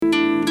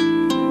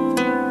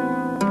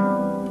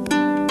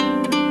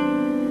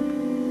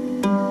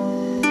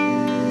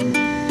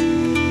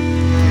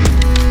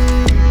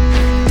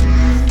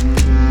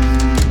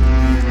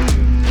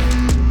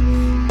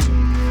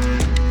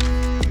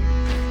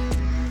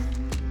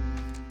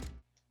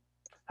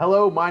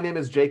Hello, my name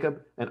is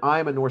Jacob, and I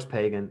am a Norse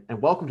pagan,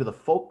 and welcome to the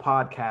Folk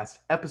Podcast,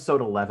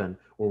 episode 11,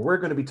 where we're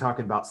going to be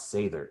talking about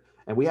Seidr.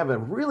 And we have a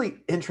really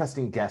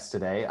interesting guest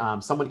today.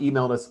 Someone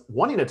emailed us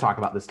wanting to talk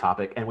about this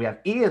topic, and we have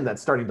Ian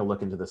that's starting to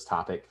look into this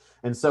topic.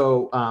 And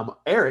so,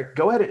 Erik,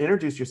 go ahead and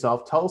introduce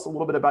yourself. Tell us a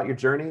little bit about your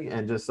journey,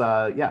 and just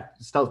tell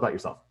us about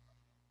yourself.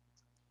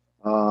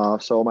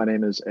 So my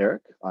name is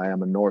Erik. I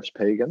am a Norse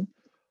pagan.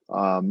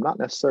 Not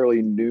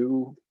necessarily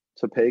new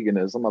to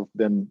paganism. I've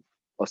been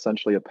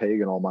essentially a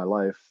pagan all my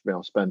life.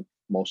 Spent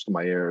most of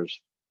my years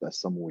as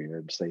some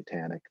weird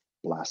satanic,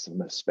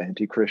 blasphemous,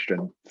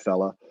 anti-Christian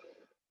fella.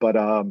 But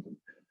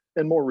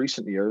in more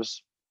recent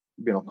years,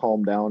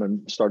 calmed down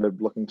and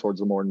started looking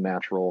towards a more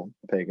natural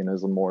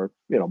paganism, more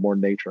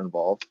nature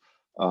involved.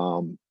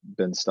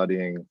 Been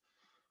studying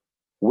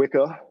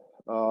Wicca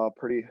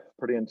pretty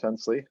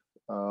intensely,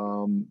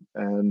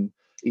 and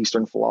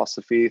Eastern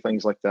philosophy,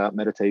 things like that,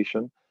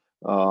 meditation,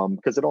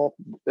 because it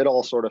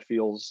all sort of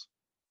feels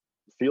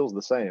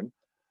the same.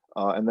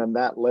 And then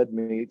that led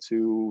me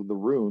to the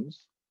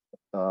runes.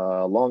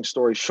 Long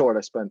story short,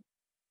 I spent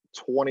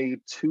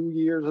 22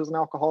 years as an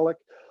alcoholic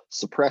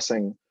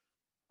suppressing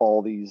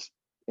all these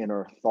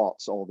inner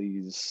thoughts, all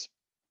these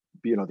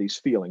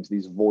feelings,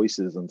 these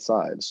voices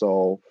inside.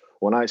 So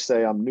when I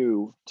say I'm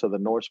new to the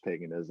Norse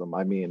paganism,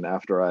 I mean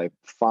after I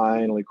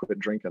finally quit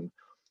drinking,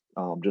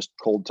 just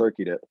cold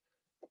turkeyed it,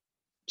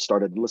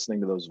 started listening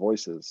to those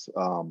voices.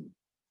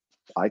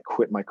 I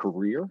quit my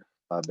career.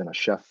 I've been a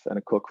chef and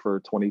a cook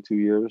for 22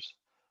 years.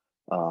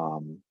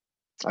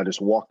 I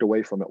just walked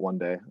away from it one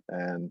day,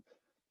 and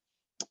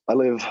I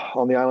live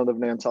on the island of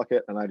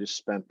Nantucket, and I just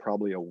spent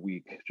probably a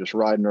week just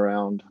riding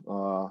around.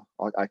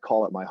 I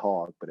call it my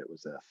hog, but it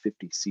was a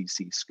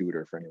 50cc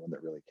scooter for anyone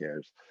that really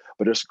cares.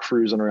 But just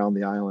cruising around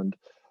the island,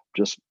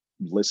 just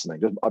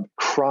listening. I'm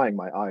crying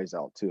my eyes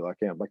out too. I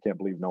can't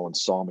believe no one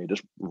saw me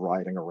just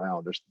riding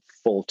around, just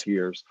full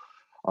tears.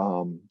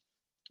 And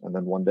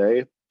then one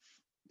day,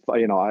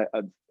 I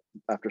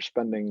after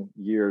spending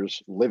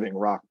years living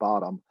rock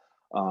bottom,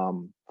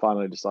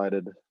 finally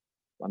decided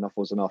enough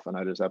was enough, and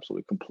I just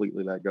absolutely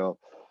completely let go.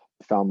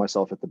 Found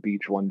myself at the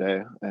beach one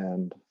day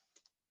and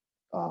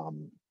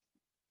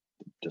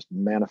just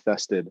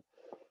manifested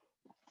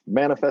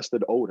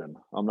Odin.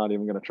 I'm not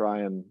even going to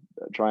try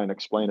and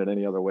explain it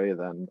any other way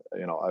than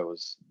I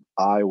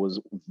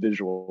was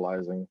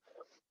visualizing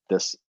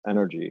this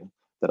energy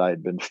that I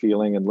had been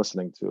feeling and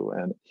listening to,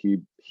 and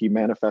he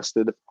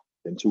manifested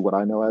into what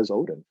I know as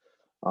Odin.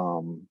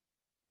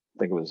 I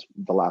think it was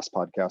the last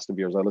podcast of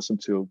yours I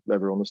listened to.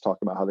 Everyone was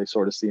talking about how they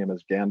sort of see him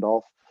as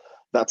Gandalf.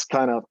 That's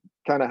kind of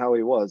how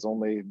he was.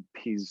 Only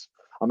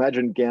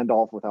imagine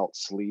Gandalf without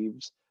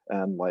sleeves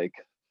and like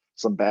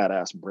some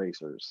badass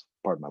bracers.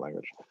 Pardon my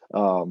language.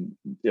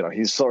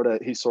 He's sort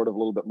of a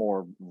little bit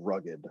more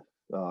rugged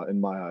in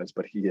my eyes,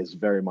 but he is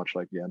very much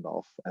like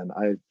Gandalf. And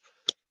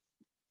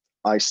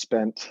I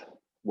spent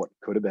what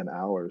could have been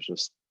hours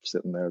just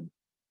sitting there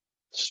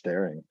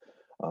staring.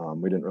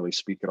 We didn't really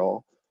speak at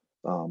all.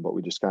 But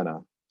we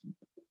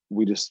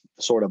just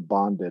sort of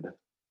bonded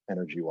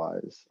energy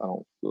wise. I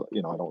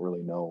don't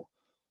really know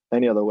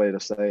any other way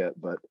to say it,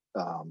 but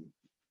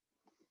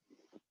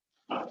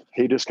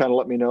he just kind of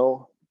let me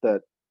know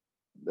that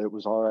it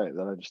was all right,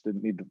 that I just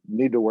didn't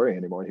need to worry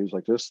anymore. He was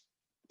like, just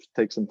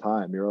take some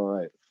time. You're all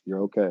right.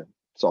 You're okay.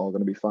 It's all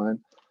going to be fine.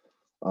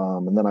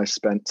 And then I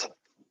spent,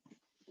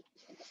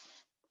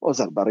 what was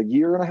that, about a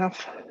year and a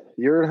half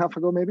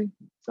ago, maybe.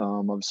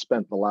 I've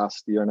spent the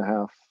last year and a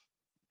half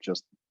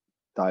just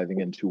diving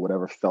into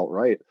whatever felt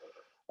right.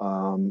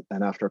 And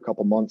after a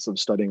couple months of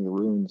studying the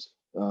runes,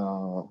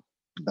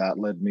 that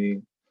led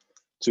me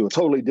to a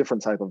totally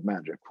different type of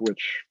magic,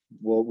 which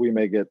we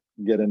may get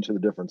into the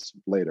difference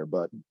later.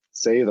 But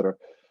Seidr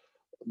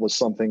was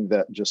something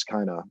that just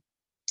kind of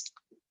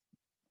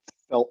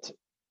felt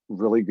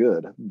really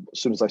good. As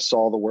soon as I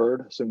saw the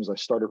word, as soon as I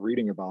started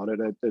reading about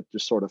it, it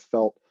just sort of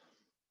felt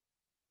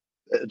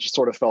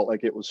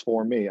like it was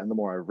for me. And the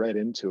more I read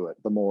into it,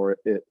 the more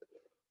it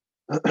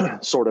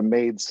sort of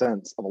made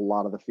sense of a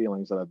lot of the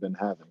feelings that I've been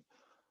having.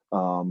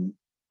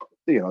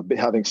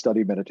 Having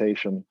studied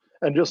meditation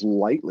and just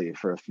lightly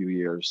for a few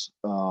years,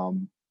 I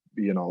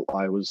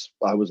was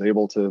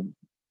able to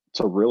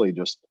really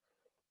just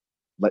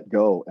let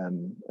go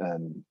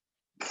and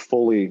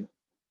fully.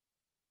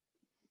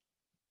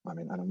 I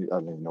mean, I don't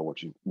even know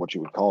what you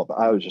would call it, but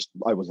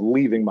I was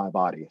leaving my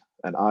body,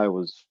 and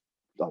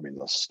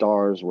the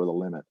stars were the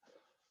limit.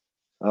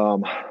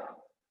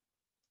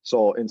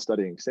 So in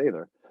studying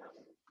Seidr,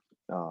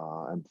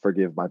 and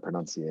forgive my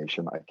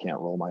pronunciation, I can't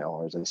roll my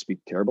R's. I speak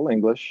terrible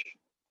English.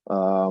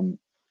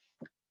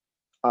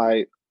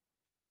 I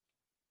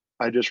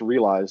just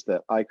realized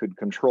that I could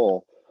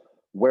control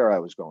where I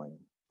was going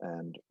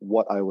and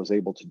what I was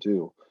able to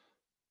do.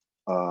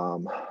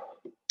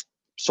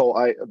 So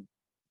I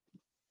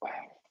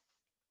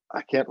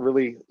can't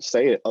really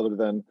say it other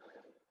than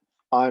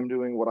I'm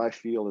doing what I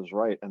feel is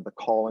right, and the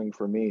calling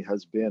for me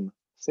has been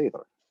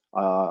Seidr.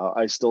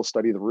 I still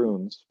study the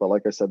runes, but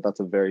like I said, that's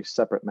a very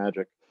separate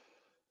magic.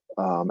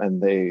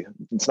 And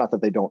it's not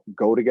that they don't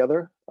go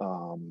together,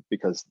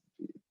 because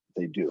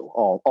they do.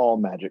 All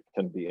magic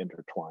can be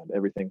intertwined.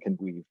 Everything can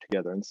weave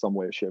together in some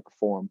way, shape,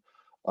 or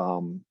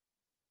form.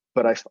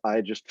 But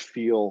I just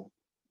feel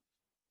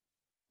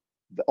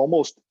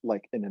almost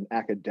like in an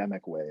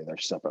academic way they're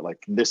separate.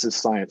 Like this is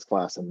science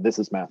class and this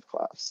is math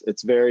class.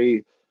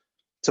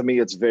 To me,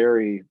 it's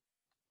very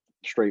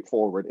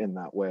straightforward in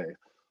that way.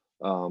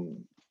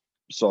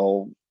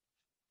 So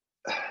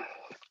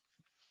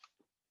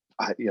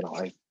I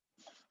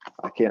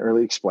can't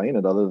really explain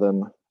it other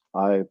than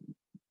I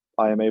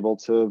am able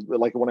to,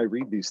 like, when I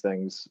read these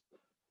things,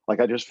 like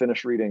I just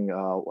finished reading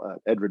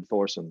Edred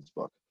Thorson's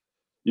book.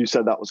 You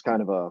said that was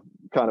kind of a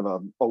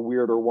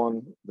weirder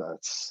one.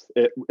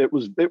 It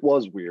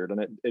was weird,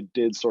 and it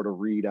did sort of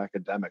read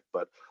academic,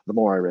 but the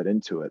more I read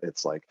into it,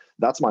 it's like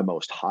that's my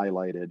most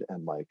highlighted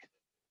and like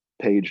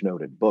page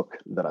noted book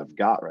that I've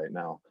got right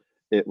now.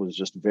 It was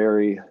just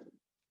it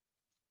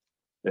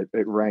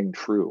rang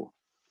true.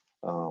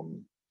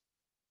 And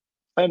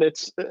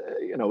it's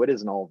it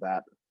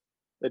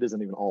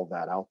isn't even all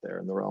that out there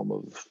in the realm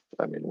of,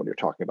 I mean, when you're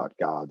talking about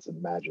gods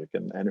and magic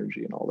and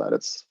energy and all that,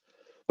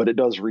 but it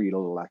does read a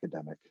little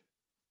academic.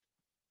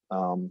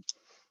 And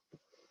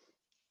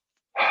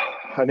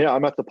yeah,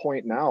 I'm at the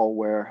point now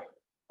where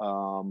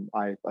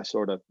I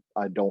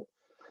don't,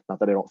 not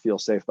that I don't feel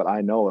safe, but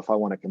I know if I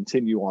want to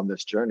continue on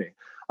this journey,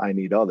 I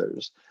need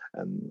others.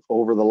 And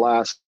over the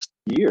last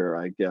year,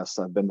 I guess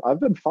I've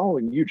been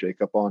following you,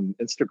 Jacob, on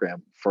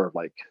Instagram for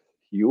like,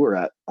 you were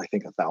at, I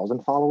think,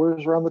 1,000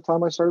 followers around the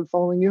time I started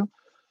following you,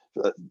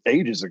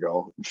 ages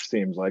ago, it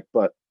seems like.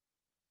 But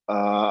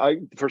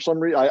for some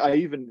reason, I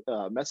even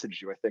messaged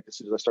you, I think, as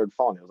soon as I started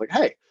following you. I was like,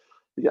 hey,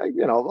 yeah,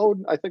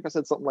 Odin, I think I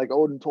said something like,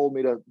 Odin told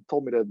me to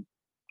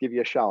give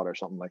you a shout or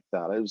something like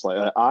that. It was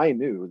like, I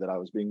knew that I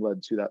was being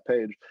led to that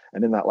page.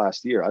 And in that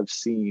last year, I've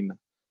seen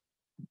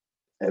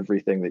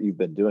everything that you've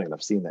been doing.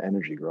 I've seen the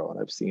energy grow,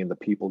 and I've seen the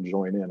people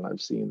join in. And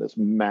I've seen this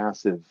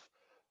massive,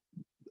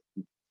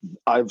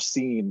 I've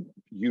seen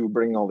you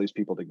bring all these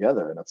people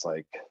together, and it's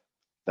like,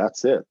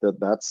 that's it.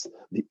 That's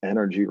the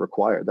energy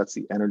required. That's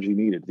the energy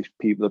needed. The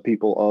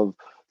people of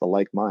the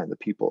like mind, the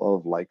people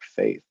of like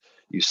faith.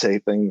 You say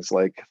things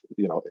like,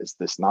 is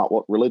this not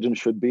what religion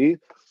should be?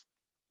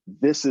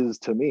 This is,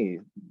 to me,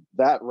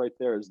 that right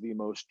there is the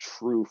most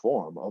true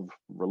form of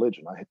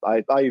religion.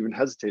 I even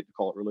hesitate to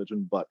call it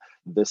religion, but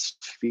this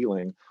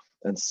feeling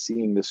and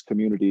seeing this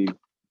community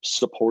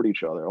support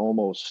each other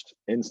almost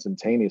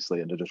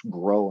instantaneously and to just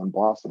grow and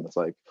blossom. It's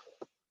like,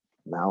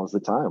 now is the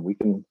time.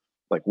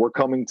 We're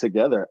coming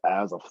together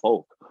as a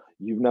folk.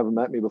 You've never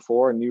met me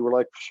before, and you were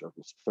like, sure,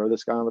 let's throw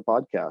this guy on the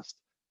podcast.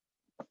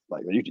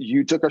 Like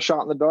you took a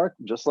shot in the dark,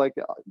 just like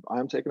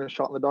I'm taking a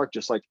shot in the dark,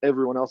 just like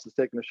everyone else is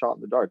taking a shot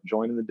in the dark,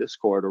 joining the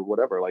Discord or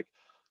whatever. Like,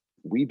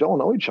 we don't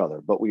know each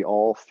other, but we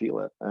all feel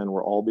it, and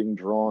we're all being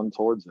drawn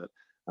towards it.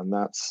 And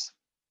that's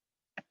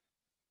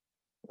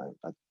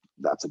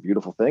a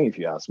beautiful thing, if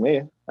you ask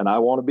me. And I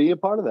want to be a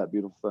part of that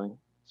beautiful thing.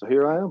 So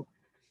here I am.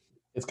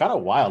 It's kind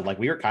of wild. Like,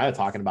 we were kind of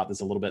talking about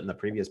this a little bit in the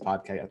previous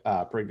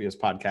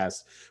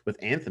podcast with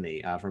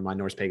Anthony from My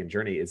Norse Pagan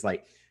Journey. It's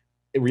like,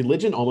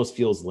 religion almost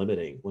feels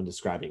limiting when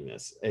describing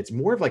this. It's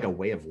more of like a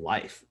way of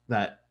life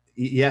that,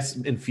 yes,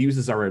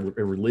 infuses our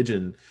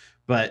religion,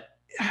 but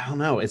I don't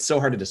know. It's so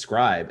hard to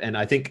describe. And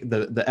I think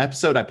the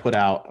episode I put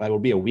out, it will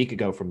be a week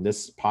ago from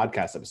this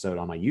podcast episode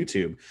on my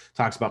YouTube,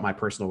 talks about my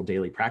personal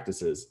daily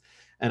practices.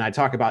 And I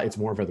talk about, it's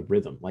more of a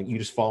rhythm. Like, you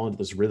just fall into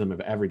this rhythm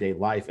of everyday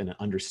life and an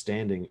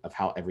understanding of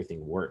how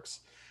everything works.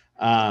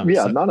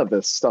 None of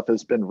this stuff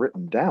has been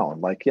written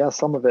down. Like, yeah,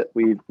 some of it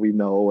we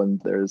know,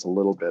 and there's a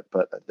little bit,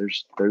 but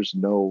there's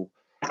no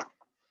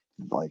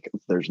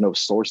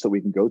source that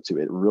we can go to.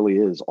 It really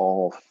is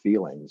all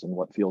feelings and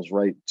what feels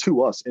right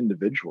to us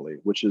individually,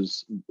 which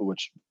is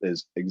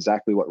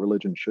exactly what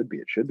religion should be.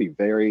 It should be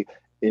very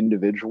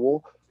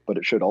individual, but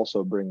it should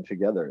also bring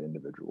together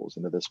individuals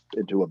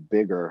into a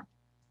bigger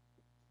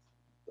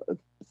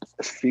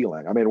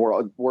feeling. I mean,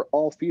 we're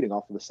all feeding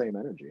off of the same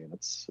energy, and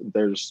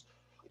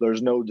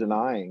there's no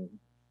denying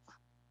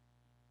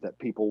that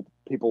people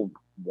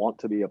want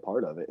to be a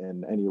part of it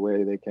in any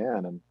way they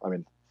can. And I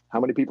mean, how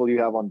many people do you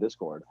have on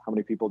Discord? How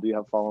many people do you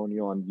have following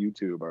you on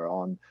YouTube or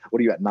on, what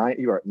are you at, 9?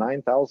 You are at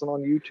 9,000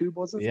 on YouTube,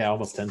 was it? Yeah,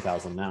 almost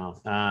 10,000 now.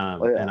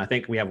 And I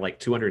think we have like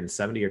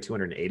 270 or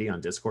 280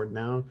 on Discord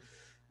now,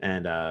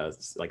 and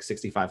like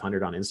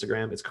 6,500 on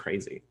Instagram. It's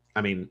crazy.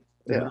 I mean,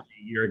 a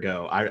year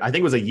ago, I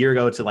think it was a year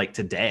ago to like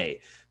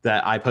today,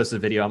 that I posted a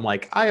video. I'm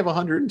like, I have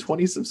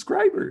 120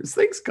 subscribers.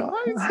 Thanks, guys.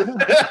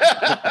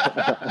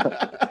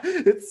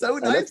 It's so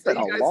nice. It's been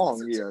a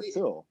long year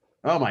too.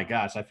 Oh my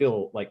gosh, I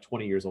feel like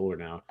 20 years older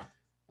now.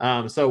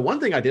 So one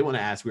thing I did want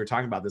to ask, we were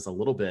talking about this a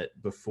little bit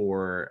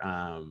before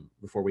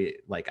we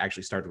like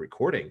actually started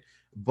recording,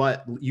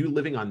 but you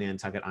living on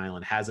Nantucket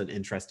Island has an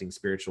interesting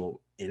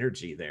spiritual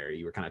energy there.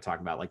 You were kind of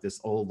talking about like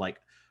this old like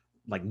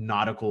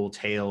nautical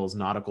tales,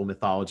 nautical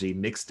mythology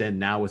mixed in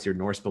now with your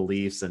Norse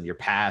beliefs and your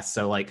past.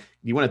 So like,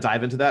 you want to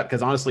dive into that?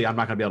 Because honestly, I'm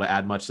not going to be able to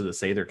add much to the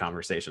Seidr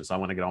conversation. So I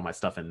want to get all my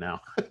stuff in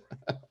now.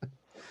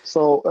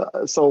 So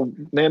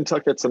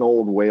Nantucket's an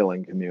old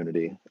whaling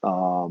community,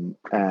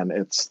 and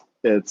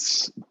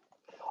it's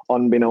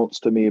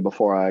unbeknownst to me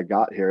before I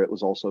got here, it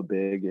was also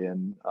big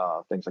in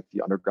things like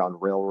the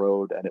Underground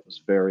Railroad, and it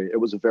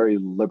was a very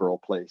liberal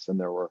place. And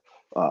there were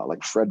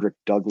like Frederick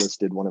Douglass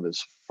did one of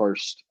his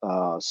first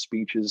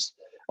speeches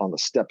on the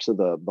steps of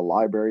the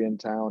library in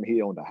town.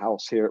 He owned a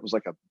house here. It was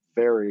like a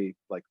very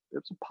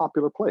it's a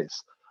popular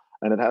place,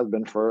 and it has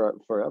been for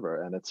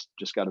forever. And it's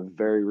just got a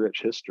very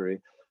rich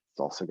history. It's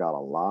also got a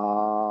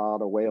lot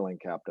of whaling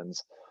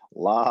captains, a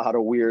lot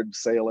of weird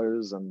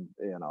sailors, and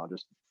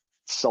just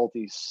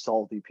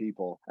salty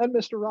people. And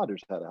Mr.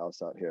 Rogers had a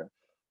house out here.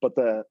 But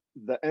the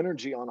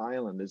energy on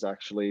island is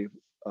actually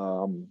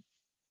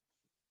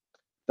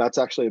that's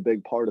actually a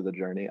big part of the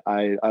journey.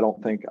 I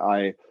don't think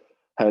I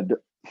had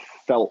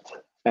felt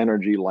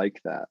energy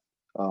like that.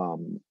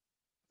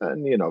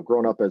 And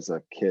growing up as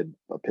a kid,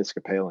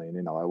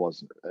 Episcopalian, I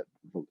wasn't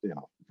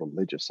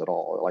religious at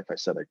all. Like I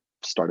said, I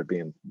started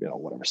being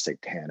whatever,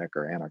 satanic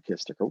or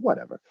anarchistic or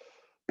whatever.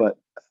 But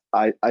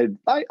I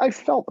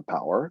felt the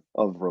power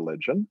of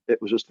religion.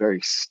 It was just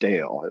very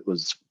stale. It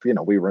was,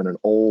 we were in an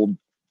old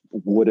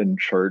wooden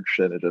church,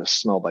 and it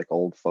just smelled like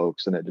old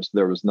folks, and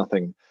there was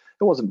nothing.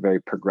 It wasn't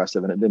very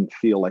progressive, and it didn't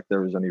feel like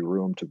there was any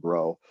room to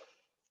grow.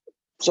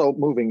 So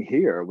moving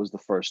here was the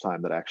first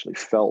time that I actually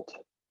felt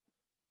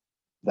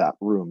that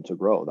room to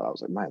grow. That I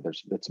was like, man,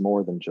 it's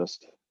more than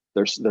just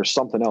there's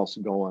something else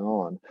going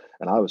on.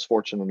 And I was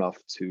fortunate enough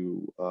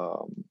to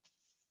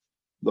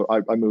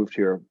I moved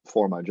here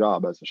for my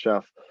job as a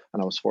chef,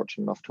 and I was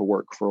fortunate enough to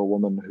work for a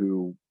woman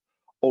who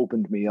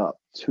opened me up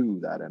to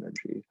that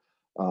energy.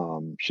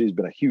 She's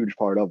been a huge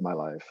part of my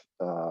life,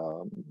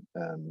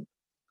 and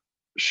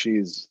she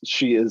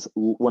is.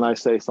 When I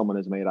say someone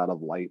is made out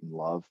of light and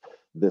love,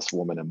 this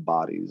woman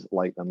embodies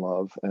light and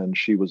love, and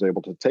she was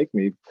able to take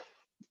me,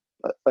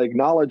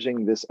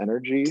 acknowledging this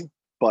energy,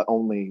 but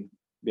only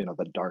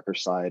the darker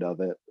side of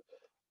it.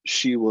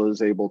 She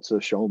was able to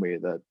show me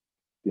that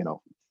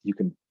you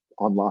can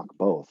unlock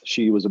both.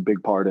 She was a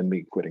big part in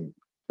me quitting.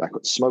 I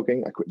quit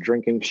smoking, I quit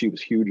drinking. She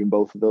was huge in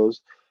both of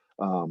those.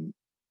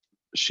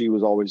 She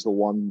was always the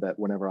one that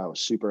whenever I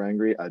was super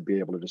angry, I'd be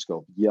able to just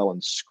go yell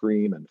and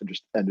scream and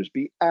just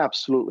be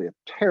absolutely a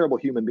terrible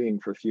human being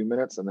for a few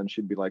minutes. And then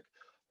she'd be like,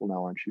 well,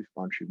 now aren't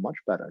you much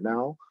better?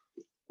 Now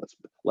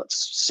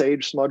let's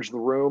sage smudge the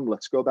room.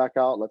 Let's go back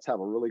out. Let's have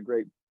a really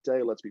great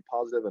day. Let's be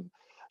positive. And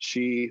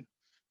she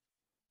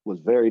was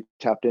very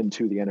tapped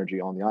into the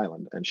energy on the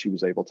island, and she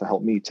was able to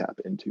help me tap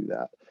into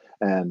that.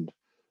 And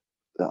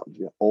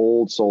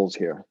old souls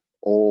here.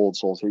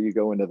 You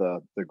go into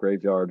the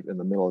graveyard in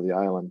the middle of the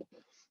island,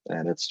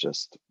 and it's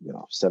just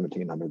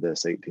 1700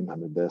 this,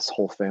 1800 this,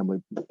 whole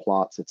family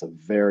plots. It's a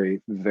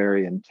very,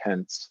 very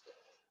intense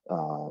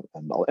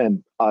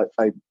and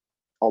I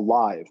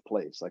alive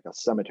place. Like a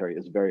cemetery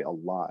is very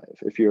alive.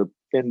 If you're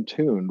in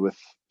tune with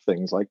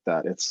things like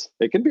that,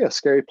 it can be a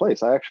scary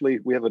place.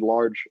 We have a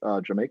large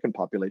Jamaican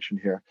population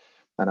here,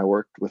 and I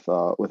worked with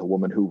a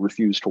woman who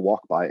refused to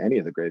walk by any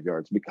of the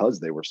graveyards because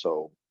they were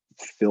so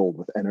filled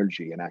with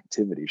energy and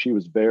activity. She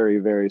was very,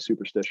 very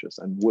superstitious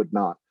and would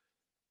not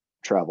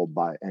travel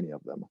by any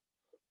of them.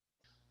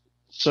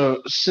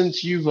 So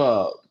since you've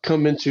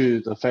come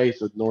into the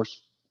faith of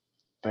Norse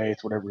faith,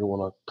 whatever you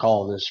want to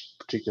call this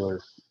particular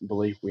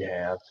belief we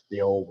have,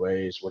 the old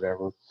ways,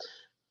 whatever,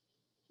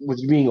 with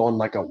you being on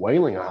like a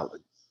whaling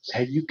island,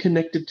 have you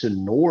connected to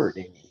Nord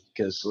any?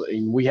 Because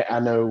I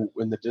know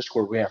in the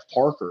Discord we have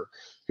Parker,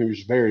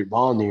 who's very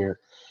Vonir,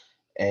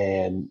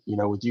 and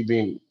with you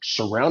being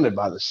surrounded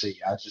by the sea,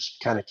 I just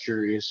kind of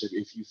curious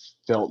if you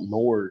felt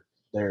Nord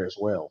there as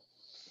well.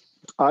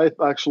 I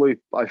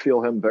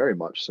feel him very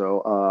much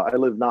so. I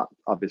live not,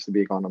 obviously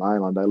being on an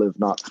island, I live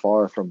not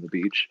far from the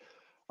beach.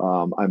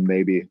 I'm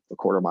maybe a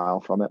quarter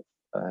mile from it,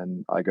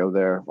 and I go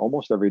there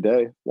almost every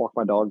day, walk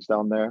my dogs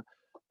down there.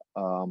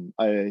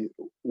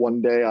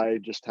 One day I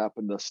just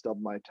happened to stub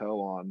my toe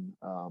on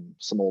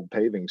some old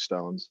paving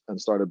stones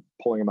and started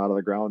pulling them out of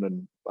the ground,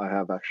 and I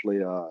have actually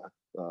not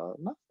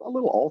a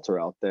little altar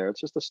out there.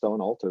 It's just a stone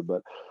altar,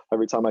 but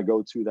every time I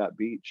go to that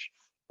beach,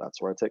 that's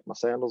where I take my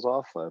sandals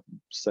off, I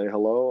say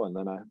hello, and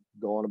then I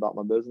go on about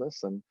my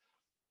business. And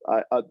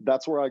I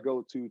that's where I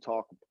go to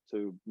talk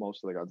to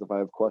most of the guys if I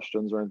have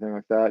questions or anything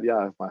like that. Yeah,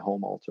 I have my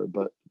home altar,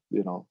 but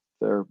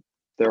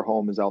their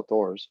home is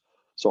outdoors,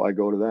 so I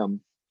go to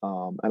them.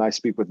 And I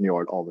speak with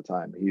Njord all the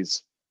time.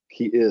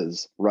 He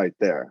is right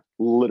there,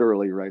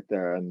 literally right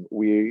there. And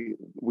we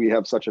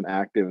have such an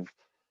active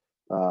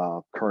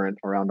current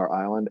around our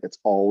island. It's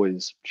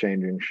always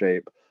changing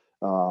shape.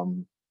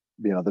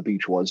 The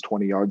beach was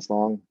 20 yards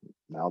long.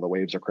 Now the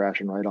waves are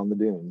crashing right on the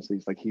dunes.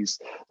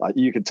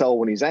 You can tell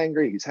when he's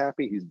angry, he's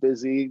happy, he's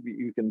busy.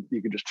 You can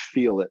just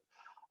feel it.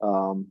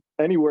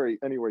 Anywhere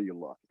you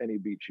look, any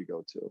beach you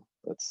go to,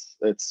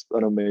 it's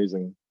an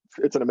amazing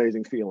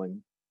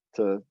feeling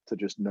to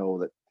just know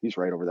that he's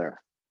right over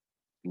there.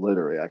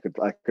 Literally, I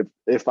could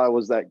if I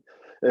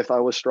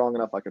was strong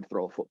enough, I could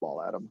throw a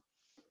football at him.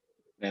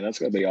 Man, that's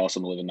gonna be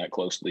awesome living that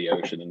close to the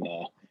ocean and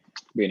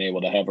being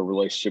able to have a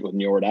relationship with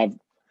Njord.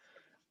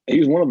 He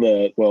was one of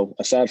the, well,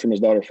 aside from his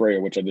daughter Freya,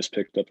 which I just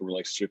picked up a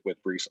relationship with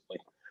recently.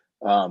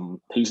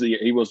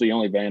 He was the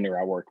only vander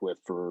I worked with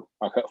for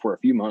a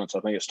few months. I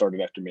think it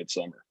started after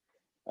midsummer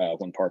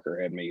when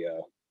Parker had me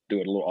do a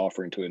little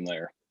offering to him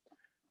there.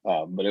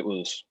 But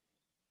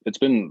it's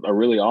been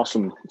really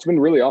awesome.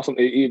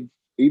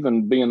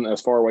 Even being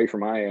as far away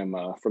from I am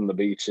from the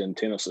beach in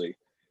Tennessee.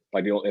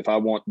 Like, if I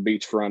want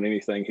beachfront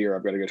anything here,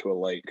 I've got to go to a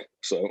lake.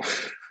 So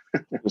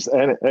just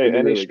any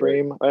really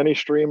stream, any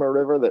stream or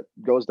river that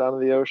goes down to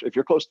the ocean. If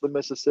you're close to the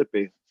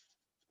Mississippi,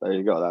 there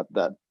you go.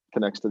 That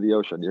connects to the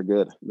ocean. You're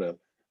good. The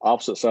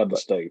opposite side of the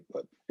state,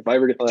 but if I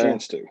ever get the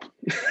chance to.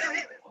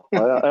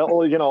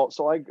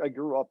 So I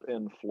grew up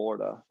in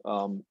Florida,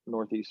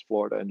 Northeast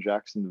Florida in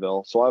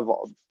Jacksonville. So I've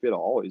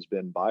always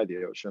been by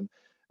the ocean,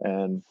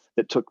 and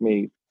it took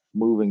me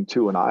moving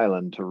to an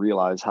island to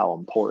realize how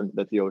important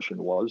that the ocean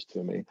was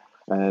to me.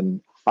 And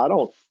I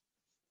don't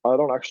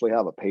actually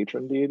have a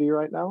patron deity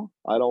right now.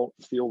 I don't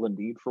feel the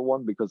need for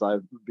one because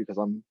I'm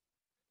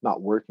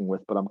not working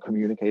with, but I'm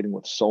communicating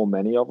with so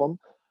many of them.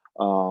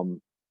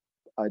 None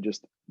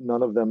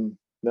of them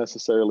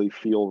necessarily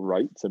feel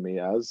right to me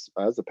as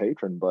a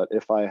patron. But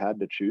if I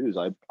had to choose,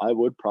 I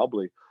would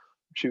probably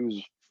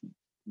choose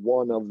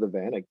one of the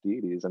Vanic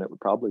deities, and it would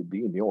probably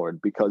be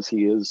Njord, because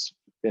he is,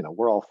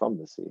 we're all from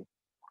the sea.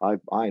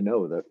 I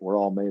know that we're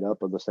all made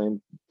up of the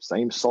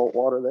same salt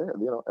water there.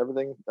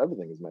 Everything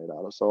is made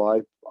out of. So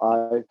I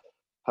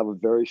have a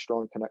very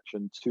strong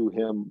connection to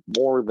him,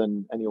 more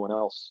than anyone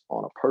else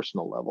on a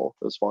personal level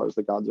as far as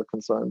the gods are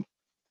concerned.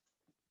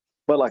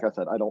 But like I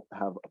said, I don't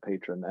have a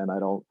patron, and I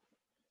don't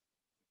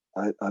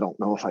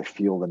know if I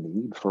feel the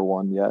need for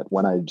one yet.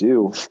 When I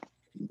do,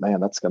 man,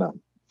 that's gonna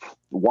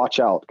watch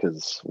out,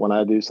 because when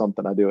I do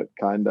something, I do it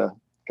kind of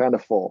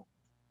full.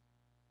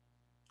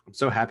 I'm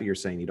so happy you're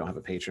saying you don't have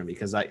a patron,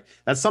 because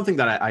that's something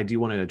that I do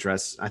want to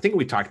address. I think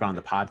we talked about on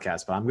the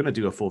podcast, but I'm going to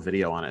do a full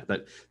video on it.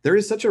 But there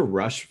is such a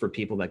rush for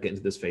people that get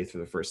into this faith for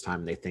the first time.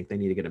 And they think they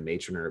need to get a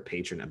matron or a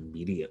patron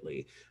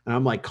immediately. And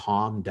I'm like,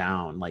 calm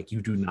down. Like,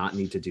 you do not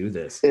need to do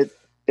this. It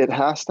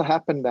has to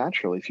happen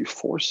naturally. If you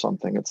force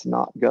something, it's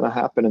not going to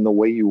happen in the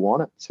way you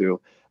want it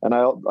to. And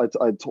I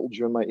told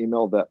you in my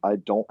email that I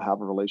don't have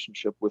a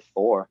relationship with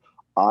Thor.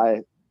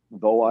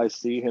 Though I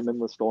see him in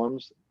the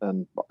storms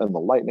and the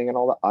lightning and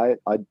all that,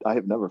 I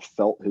have never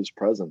felt his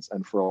presence.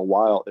 And for a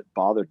while it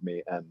bothered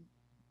me. And,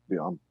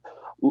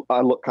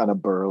 I look kind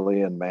of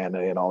burly and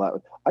manly and all that.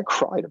 I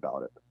cried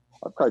about it.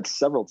 I've cried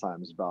several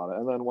times about it.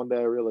 And then one day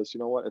I realized,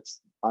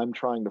 I'm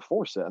trying to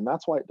force it. And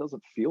that's why it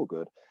doesn't feel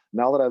good.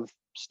 Now that I've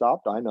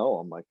stopped, I know,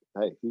 I'm like,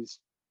 hey, he's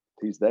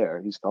there.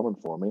 He's coming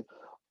for me.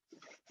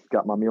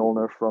 Got my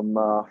Mjolnir from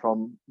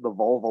the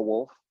Volva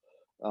Wolf,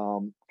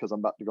 because I'm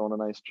about to go on a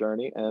nice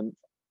journey, and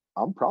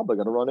I'm probably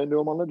going to run into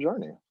him on the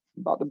journey.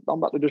 I'm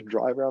about to just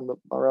drive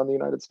around the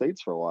United States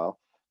for a while.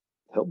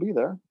 He'll be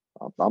there.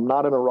 I'm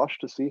not in a rush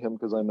to see him,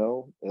 because I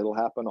know it'll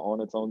happen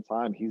on its own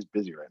time. He's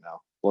busy right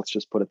now. Let's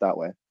just put it that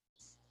way.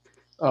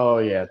 Oh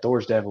yeah,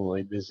 Thor's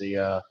definitely busy.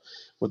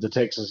 With the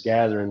Texas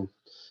gathering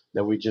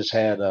that we just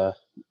had,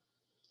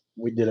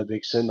 we did a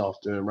big send off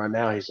to him. Right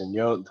now he's in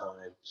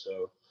Jotunheim,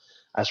 so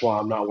that's why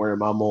I'm not wearing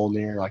my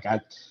Mjolnir. Like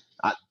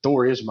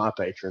Thor is my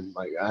patron.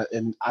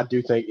 And I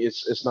do think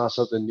it's not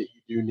something that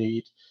you do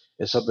need.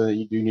 It's something that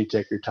you do need to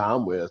take your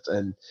time with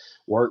and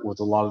work with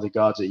a lot of the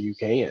gods that you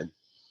can.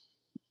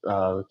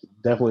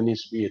 Definitely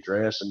needs to be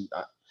addressed, and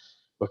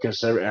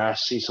because I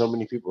see so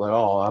many people like,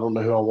 I don't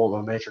know who I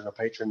want my matron or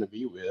patron to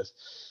be with,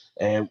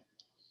 and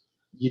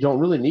you don't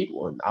really need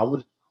one. I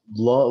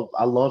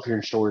love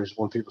hearing stories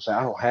when people say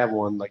I don't have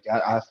one. Like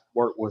I've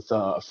worked with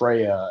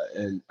Freya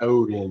and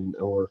Odin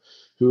or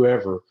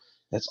whoever.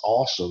 That's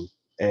awesome.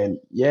 And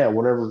yeah,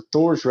 whenever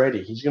Thor's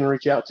ready, he's going to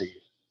reach out to you,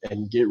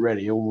 and get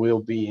ready. It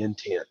will be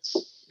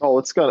intense. Oh,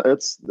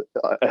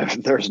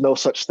 there's no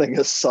such thing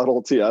as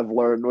subtlety. I've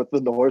learned with the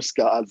Norse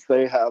gods,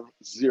 they have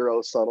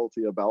zero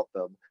subtlety about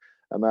them.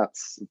 And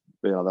that's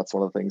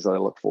one of the things that I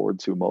look forward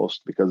to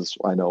most, because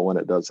I know when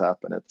it does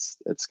happen,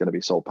 it's going to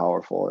be so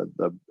powerful.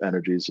 The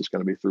energy is just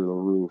going to be through the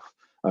roof.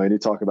 I mean, you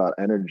talk about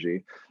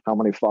energy. How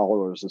many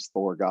followers has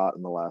Thor got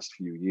in the last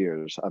few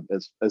years?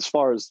 As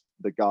far as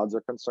the gods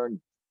are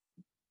concerned,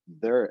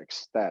 they're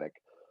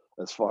ecstatic,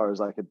 as far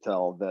as I could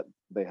tell, that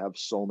they have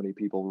so many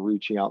people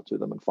reaching out to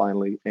them and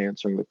finally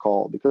answering the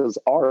call, because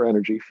our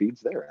energy feeds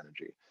their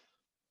energy.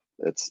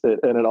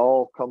 And it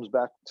all comes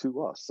back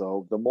to us.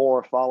 So the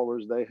more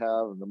followers they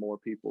have and the more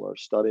people are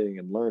studying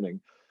and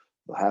learning,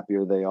 the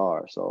happier they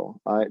are.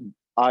 So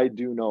I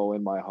do know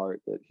in my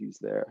heart that he's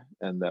there,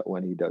 and that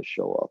when he does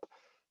show up,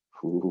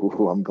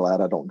 I'm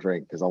glad I don't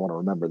drink, because I want to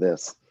remember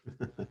this.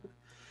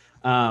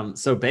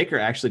 So Baker,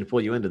 actually, to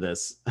pull you into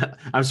this,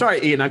 I'm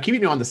sorry, Ian, I'm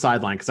keeping you on the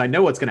sideline because I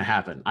know what's going to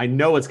happen.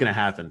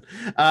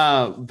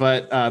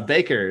 But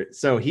Baker,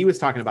 so he was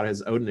talking about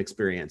his Odin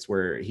experience,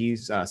 where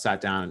he's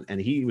sat down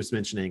and he was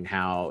mentioning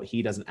how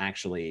he doesn't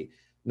actually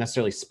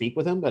necessarily speak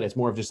with him, but it's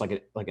more of just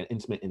like an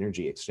intimate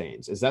energy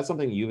exchange. Is that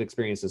something you've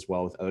experienced as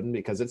well with Odin?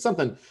 Because it's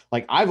something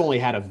like I've only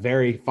had a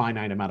very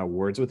finite amount of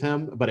words with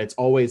him, but it's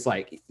always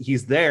like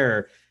he's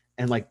there.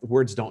 and like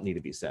words don't need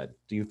to be said.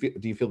 Do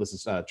you feel this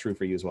is true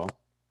for you as well?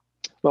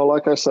 No,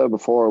 like I said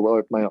before,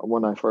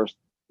 when I first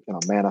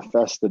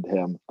manifested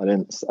him, I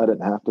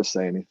didn't have to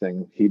say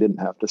anything. He didn't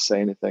have to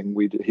say anything.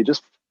 He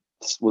just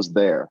was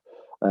there,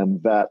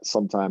 and that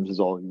sometimes is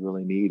all you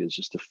really need, is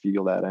just to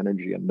feel that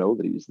energy and know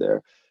that he's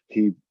there.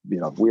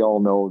 We all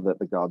know that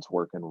the gods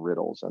work in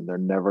riddles, and they're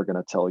never going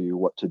to tell you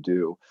what to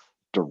do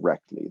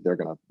directly.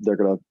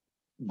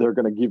 They're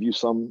gonna give you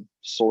some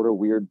sort of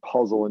weird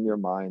puzzle in your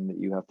mind that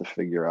you have to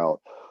figure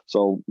out.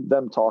 So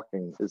them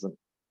talking isn't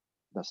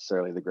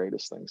necessarily the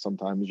greatest thing.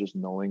 Sometimes just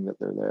knowing that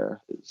they're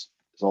there is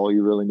all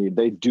you really need.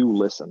 They do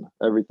listen.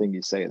 Everything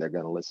you say, they're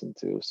going to listen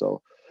to.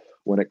 So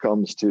when it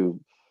comes to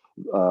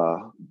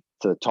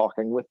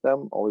talking with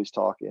them, always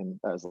talk in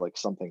as like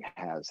something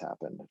has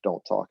happened.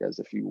 Don't talk as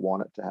if you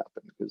want it to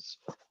happen, because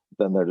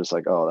then they're just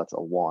like, oh, that's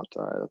a want.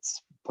 All right,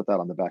 let's put that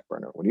on the back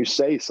burner. When you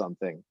say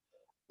something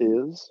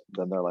is,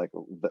 then they're like,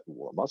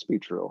 well, it must be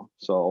true.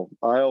 So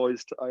I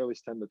always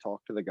tend to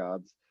talk to the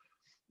gods.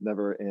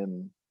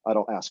 I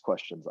don't ask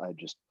questions. I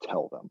just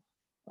tell them,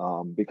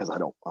 because I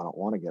don't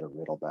want to get a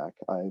riddle back.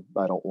 I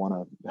don't want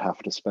to have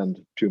to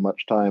spend too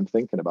much time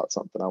thinking about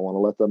something. I want to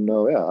let them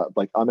know, yeah,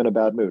 like I'm in a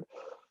bad mood.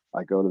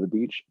 I go to the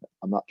beach.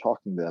 I'm not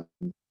talking to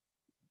them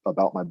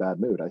about my bad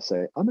mood. I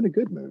say, I'm in a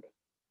good mood.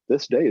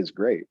 This day is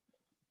great.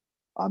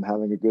 I'm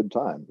having a good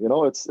time.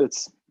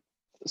 It's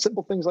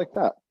simple things like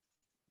that.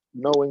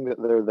 Knowing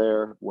that they're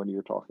there when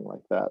you're talking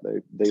like that,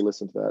 they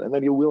listen to that, and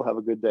then you will have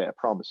a good day. I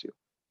promise you.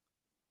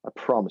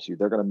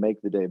 They're going to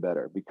make the day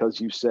better because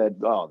you said,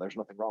 oh, there's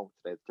nothing wrong with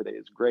today. Today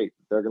is great.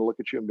 They're going to look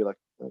at you and be like,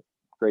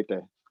 great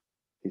day.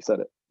 He said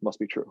it. Must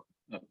be true.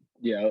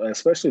 Yeah,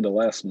 especially the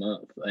last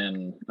month.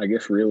 And I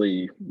guess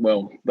really,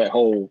 well, that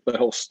whole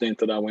stint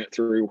that I went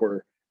through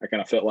where I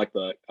kind of felt like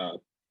the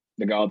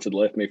gods had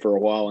left me for a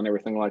while and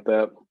everything like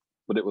that.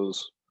 But it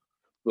was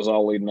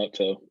all leading up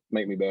to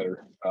make me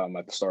better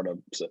at the start of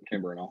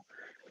September and all.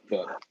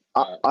 But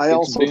I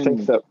also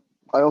think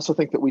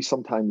that we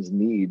sometimes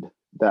need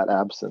that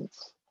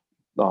absence.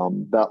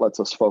 That lets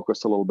us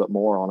focus a little bit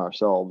more on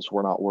ourselves.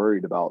 We're not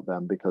worried about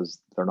them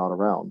because they're not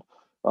around.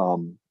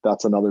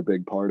 That's another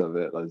big part of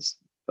it,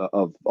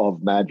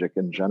 of magic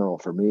in general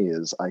for me,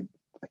 is I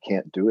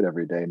can't do it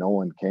every day. No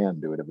one can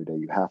do it every day.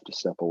 You have to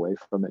step away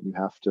from it. You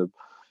have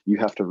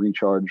to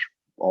recharge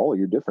all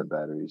your different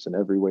batteries in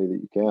every way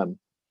that you can.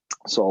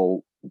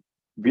 So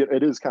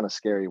it is kind of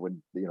scary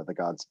when the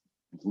gods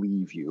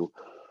leave you,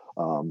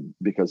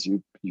 because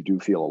you do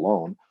feel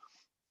alone.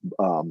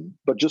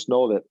 But just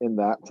know that in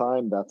that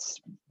time,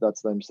 that's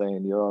them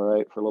saying, you're all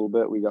right for a little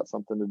bit. We got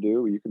something to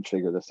do. You can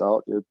figure this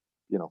out.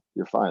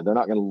 You're fine. They're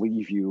not going to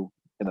leave you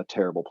in a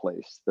terrible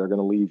place. They're going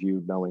to leave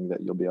you knowing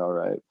that you'll be all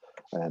right,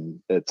 and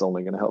it's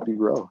only going to help you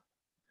grow.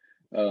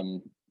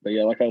 But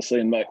yeah, like I was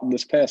saying, like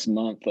this past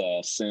month,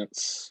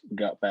 since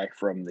got back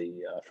from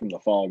the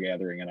fall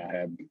gathering, and I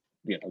had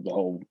the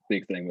whole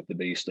big thing with the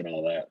beast and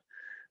all that.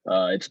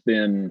 It's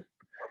been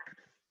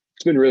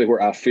really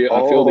where I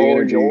feel the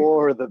energy.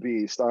 You're the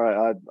beast. All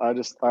right. All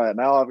right.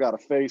 Now I've got a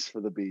face for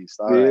the beast.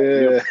 All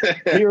right.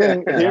 Yeah.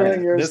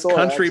 Hearing your this story,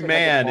 country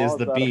man is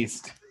the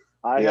beast.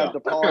 I had to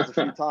pause a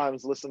few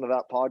times, listen to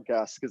that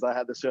podcast, because I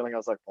had this feeling. I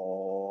was like,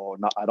 oh,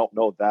 no, I don't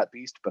know that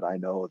beast, but I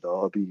know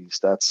the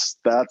beast. That's.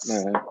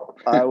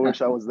 I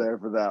wish I was there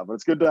for that, but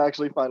it's good to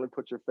actually finally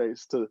put your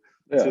face to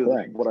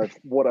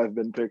what I've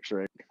been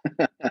picturing.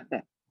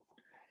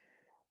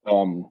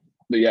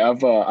 But yeah,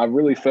 I've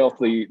really felt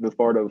the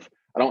part of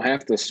I don't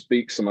have to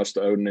speak so much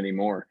to Odin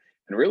anymore,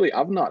 and really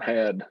I've not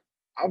had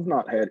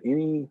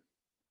any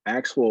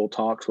actual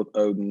talks with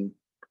Odin,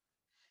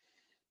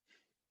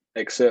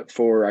 except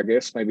for I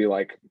guess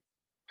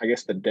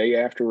the day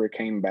after we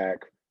came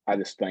back, I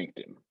just thanked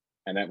him,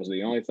 and that was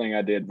the only thing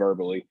I did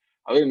verbally.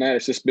 Other than that,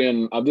 it's just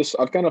been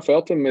I've kind of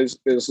felt him as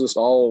just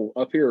all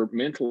up here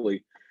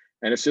mentally,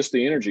 and it's just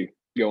the energy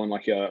going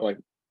like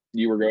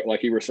you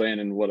were saying,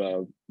 and what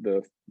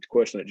the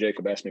question that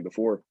Jacob asked me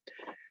before,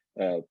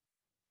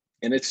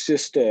 and it's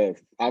just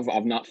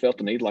I've not felt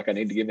the need like I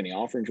need to give any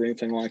offerings or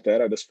anything like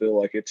that. I just feel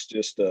like it's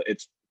just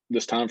it's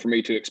this time for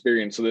me to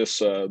experience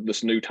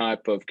this new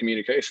type of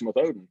communication with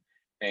Odin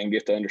and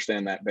get to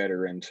understand that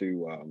better and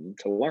to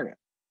learn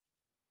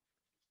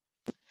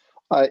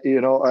it.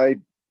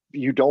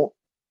 You don't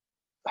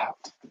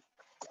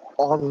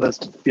on this,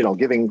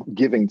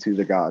 giving to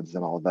the gods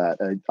and all that.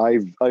 I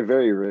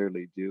very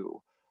rarely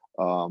do,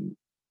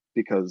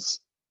 because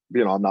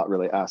I'm not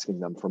really asking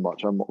them for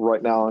much. I'm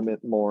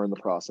more in the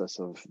process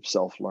of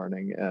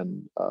self-learning,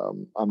 and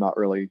I'm not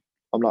really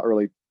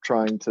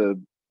trying to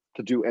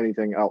do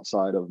anything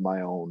outside of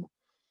my own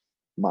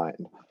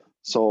mind.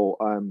 So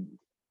I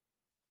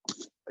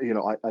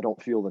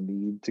don't feel the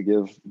need to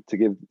give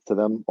to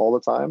them all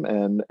the time.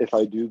 And if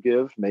I do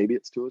give, maybe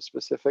it's to a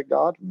specific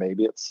god,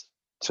 maybe it's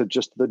to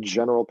just the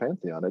general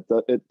pantheon.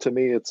 It to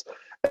me, it's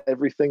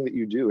everything that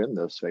you do in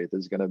this faith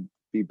is going to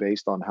be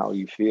based on how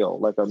you feel.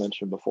 Like I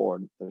mentioned before,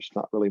 there's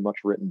not really much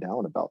written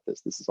down about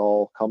this. This is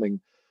all coming,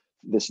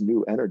 this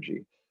new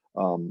energy.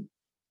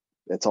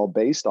 it's all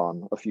based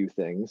on a few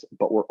things,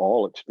 but we're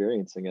all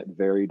experiencing it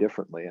very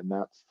differently. And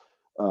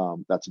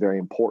that's very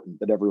important,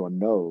 that everyone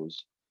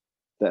knows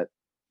that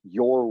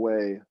your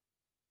way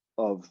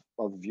of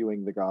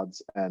viewing the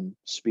gods and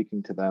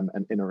speaking to them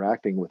and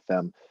interacting with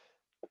them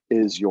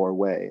is your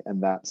way,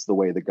 and that's the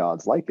way the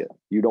gods like it.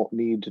 You don't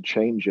need to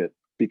change it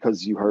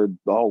because you heard,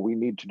 oh, we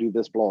need to do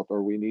this block,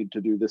 or we need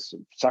to do this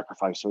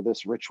sacrifice or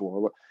this ritual,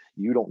 or what.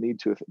 You don't need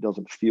to if it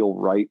doesn't feel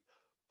right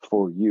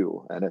for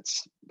you.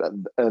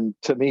 And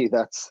to me,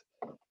 that's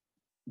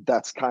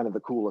kind of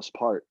the coolest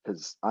part,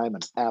 because I'm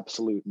an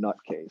absolute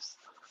nutcase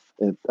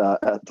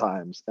at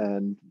times,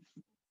 and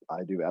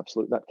I do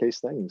absolute nutcase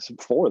things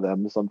for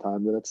them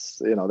sometimes, and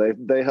it's,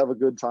 they have a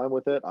good time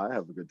with it. I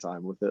have a good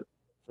time with it.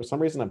 For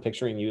some reason, I'm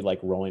picturing you like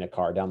rolling a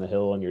car down the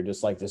hill, and you're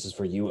just like, "This is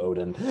for you,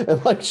 Odin,"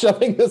 and like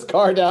shoving this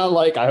car down.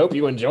 Like, I hope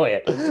you enjoy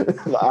it.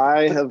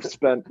 I have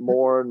spent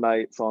more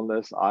nights on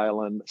this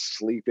island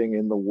sleeping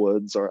in the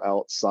woods or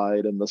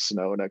outside in the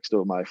snow next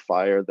to my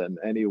fire than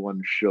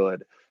anyone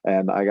should.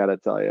 And I got to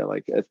tell you,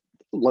 like,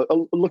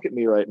 look at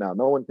me right now.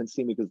 No one can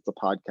see me because it's a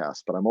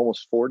podcast, but I'm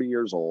almost 40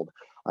 years old.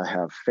 I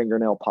have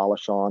fingernail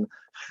polish on,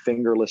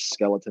 fingerless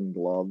skeleton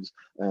gloves,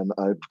 and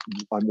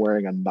I'm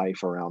wearing a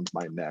knife around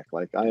my neck.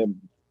 Like, I am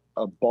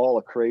a ball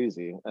of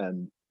crazy,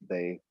 and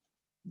they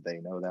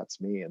know that's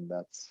me, and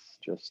that's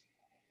just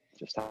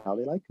how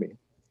they like me.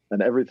 And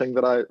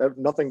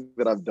nothing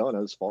that I've done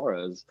as far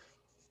as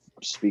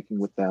speaking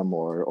with them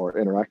or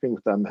interacting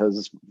with them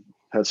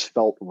has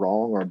felt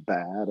wrong or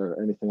bad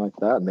or anything like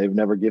that. And they've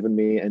never given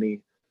me any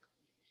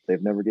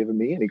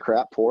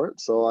crap for it.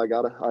 So I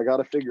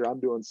gotta figure I'm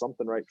doing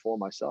something right for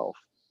myself.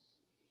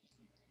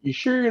 You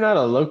sure you're not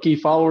a Loki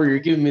follower? You're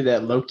giving me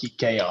that Loki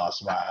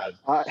chaos vibe.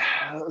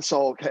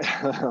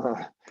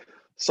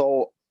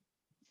 So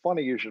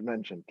funny you should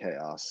mention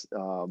chaos.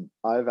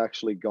 I've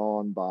actually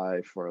gone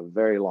by, for a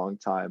very long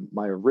time,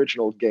 my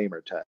original gamer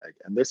tag,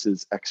 and this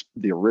is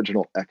the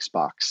original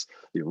Xbox,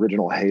 the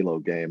original Halo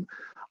game.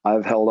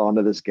 I've held on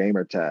to this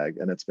gamer tag,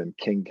 and it's been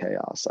King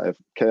Chaos. I have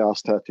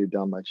chaos tattooed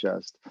down my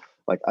chest.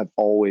 Like, I've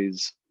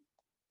always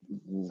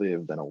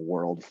lived in a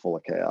world full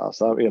of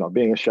chaos.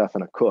 Being a chef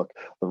and a cook,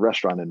 the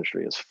restaurant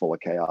industry is full of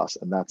chaos,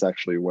 and that's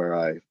actually where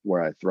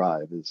I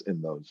thrive, is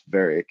in those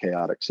very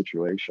chaotic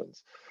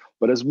situations.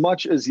 But as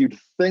much as you'd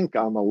think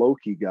I'm a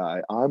Loki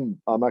guy,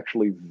 I'm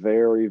actually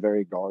very,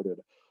 very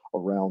guarded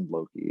around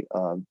Loki.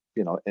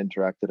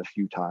 Interacted a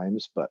few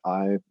times, but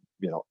I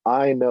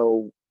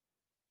know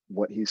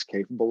what he's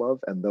capable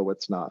of, and though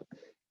it's not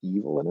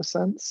evil in a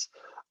sense,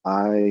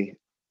 I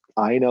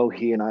know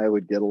he and I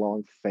would get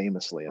along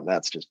famously, and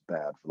that's just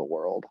bad for the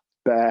world.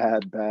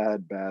 Bad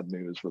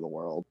news for the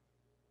world.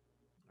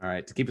 All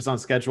right, to keep us on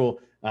schedule,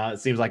 it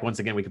seems like once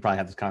again we could probably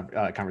have this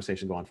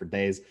conversation go on for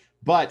days,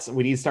 but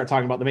we need to start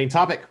talking about the main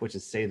topic, which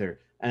is Seidr.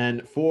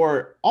 And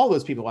for all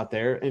those people out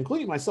there,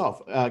 including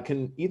myself,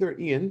 can either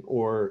Ian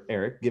or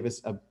Erik give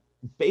us a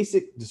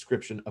basic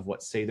description of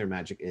what Seidr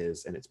magic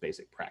is and its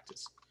basic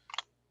practice?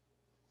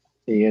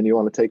 Ian, you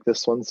want to take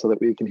this one so that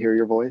we can hear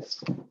your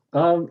voice?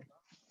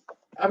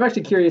 I'm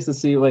actually curious to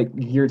see like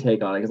your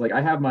take on it, because like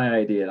I have my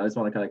idea and I just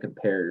want to kind of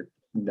compare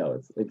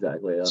notes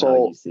exactly on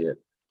how you see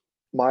it.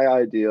 My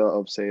idea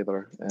of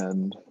Seidr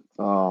and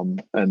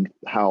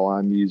how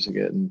I'm using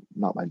it in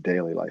not my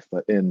daily life,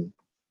 but in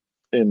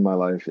my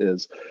life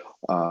is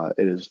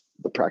it is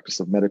the practice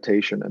of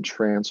meditation and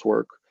trance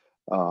work.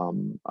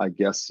 I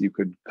guess you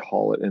could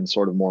call it, in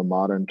sort of more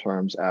modern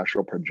terms,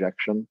 astral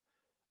projection,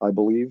 I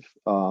believe.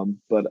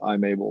 But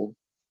I'm able,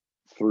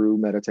 through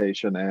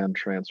meditation and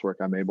trance work,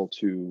 I'm able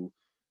to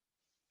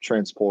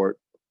transport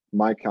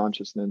my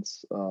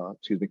consciousness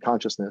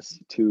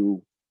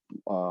to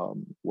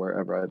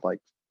wherever I'd like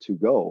to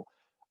go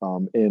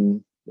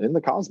in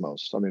the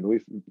cosmos. I mean,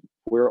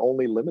 we're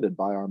only limited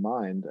by our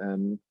mind,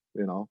 and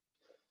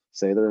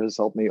Seidr has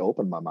helped me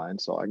open my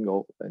mind, so I can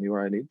go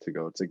anywhere I need to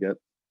go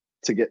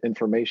to get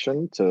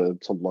information, to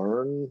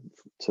learn,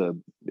 to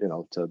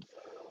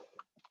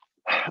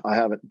I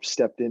haven't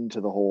stepped into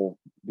the whole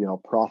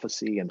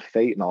prophecy and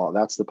fate and all.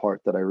 That's the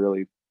part that I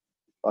really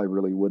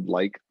would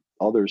like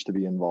others to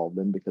be involved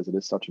in, because it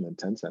is such an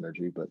intense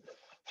energy. But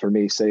for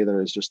me,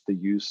 Seidr is just the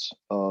use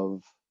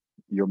of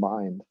your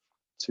mind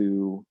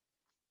to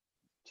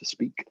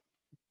speak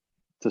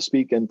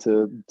and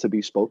to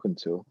be spoken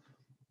to.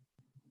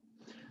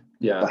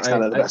 Yeah, that's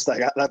kind of the best I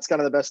got. That's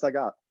kind of the best I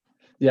got.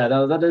 Yeah,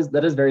 no, that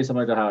is very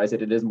similar to how I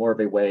said it is more of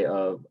a way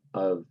of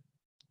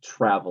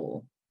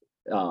travel,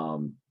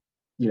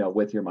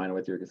 with your mind,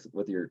 with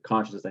your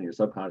consciousness and your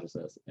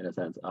subconsciousness, in a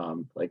sense.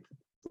 Like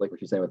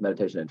what you're saying with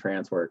meditation and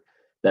trance work,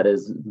 that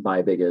is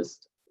my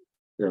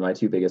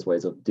two biggest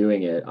ways of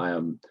doing it. I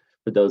am,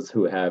 for those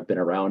who have been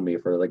around me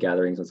for the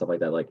gatherings and stuff like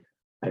that, like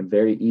I'm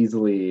very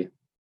easily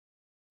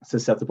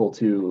susceptible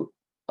to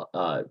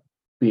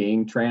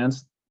being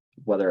tranced.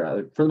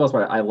 Whether for the most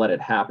part I let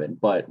it happen,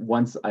 but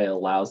once I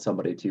allow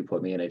somebody to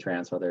put me in a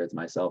trance, whether it's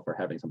myself or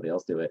having somebody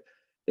else do it,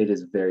 it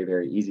is very,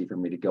 very easy for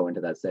me to go into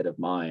that state of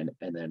mind,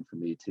 and then for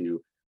me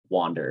to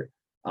wander.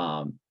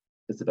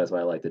 It's the best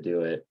way I like to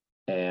do it.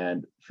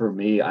 And for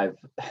me, I'm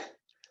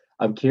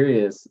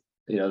curious,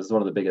 this is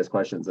one of the biggest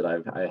questions that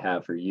I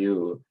have for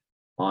you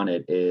on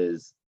it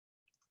is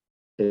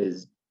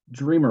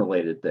dream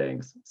related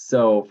things.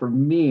 So for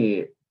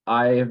me,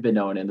 I have been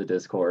known in the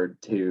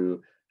Discord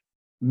to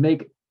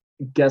make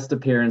guest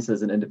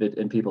appearances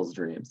in people's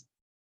dreams.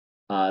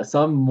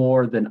 Some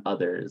more than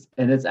others,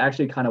 and it's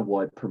actually kind of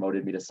what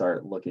promoted me to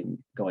start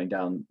going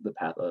down the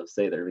path of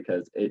Seidr,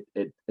 because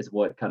it is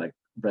what kind of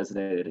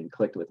resonated and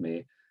clicked with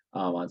me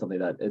on something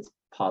that it's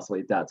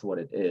possibly that's what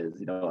it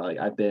is. Like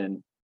I've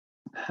been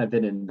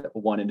in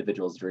one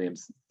individual's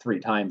dreams 3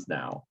 times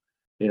now.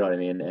 You know what I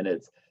mean? And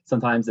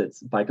sometimes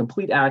it's by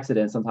complete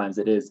accident, sometimes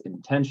it is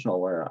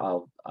intentional, where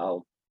I'll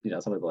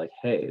somebody will be like,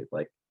 hey,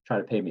 like try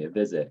to pay me a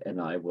visit,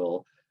 and I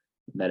will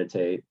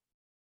meditate,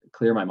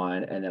 clear my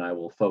mind, and then I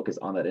will focus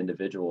on that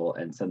individual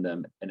and send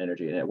them an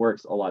energy. And it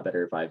works a lot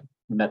better if I've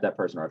met that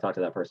person or I've talked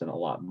to that person a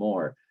lot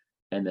more.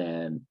 And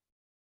then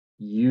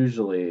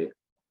usually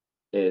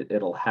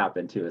it'll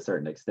happen to a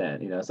certain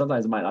extent.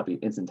 Sometimes it might not be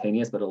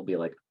instantaneous, but it'll be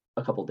like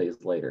a couple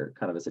days later,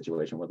 kind of a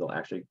situation where they'll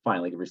actually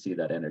finally receive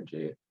that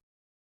energy.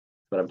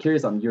 But I'm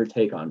curious on your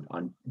take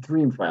on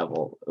dream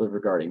travel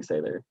regarding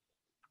Seidr.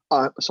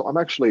 So I'm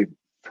actually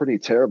pretty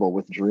terrible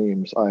with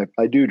dreams.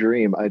 I do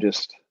dream. I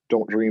just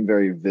don't dream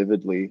very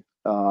vividly,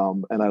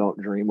 and I don't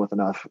dream with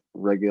enough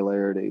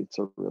regularity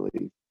to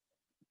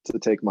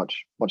take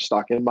much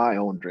stock in my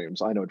own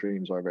dreams. I know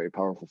dreams are very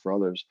powerful for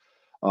others,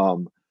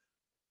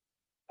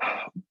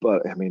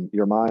 but I mean,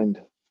 your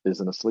mind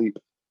isn't asleep.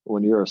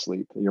 When you're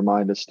asleep, your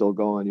mind is still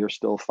going. You're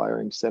still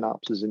firing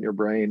synapses in your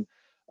brain,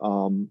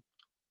 and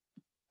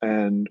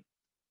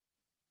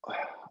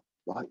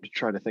I'm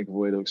trying to think of a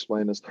way to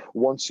explain this.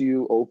 Once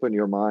you open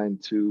your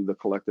mind to the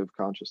collective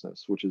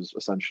consciousness, which is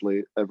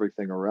essentially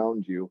everything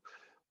around you,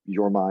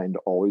 your mind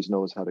always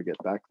knows how to get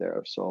back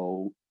there.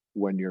 So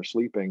when you're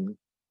sleeping,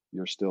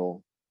 your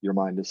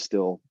mind is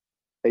still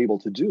able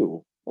to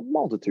do a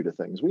multitude of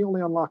things. We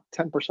only unlock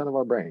 10% of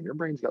our brain. Your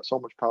brain's got so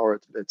much power,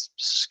 it's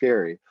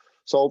scary.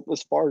 So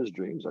as far as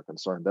dreams are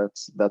concerned,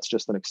 that's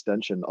just an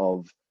extension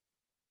of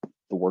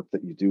the work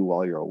that you do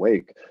while you're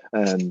awake.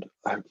 And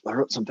I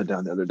wrote something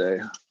down the other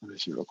day. Let me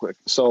see real quick.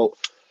 So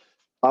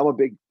I'm a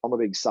big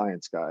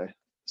science guy.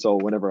 So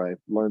whenever I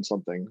learn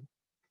something,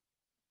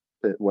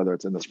 whether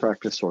it's in this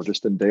practice or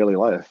just in daily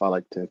life, I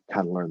like to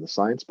kind of learn the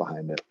science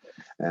behind it.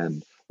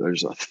 And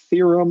there's a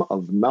theorem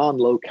of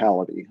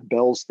non-locality,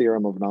 Bell's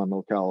theorem of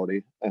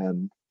non-locality,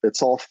 and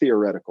it's all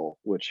theoretical,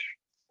 which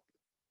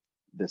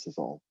this is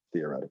all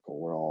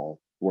theoretical.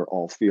 We're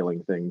all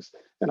feeling things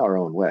in our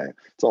own way.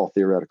 It's all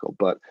theoretical,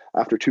 but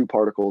after two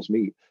particles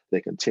meet, they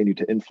continue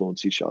to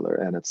influence each other,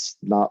 and it's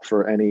not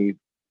for any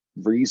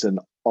reason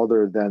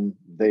other than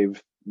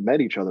they've met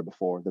each other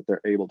before that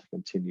they're able to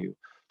continue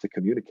to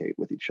communicate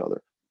with each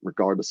other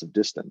regardless of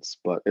distance.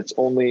 But it's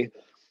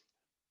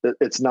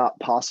not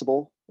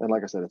possible, and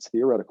like I said, it's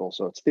theoretical,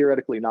 so it's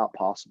theoretically not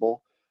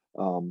possible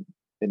in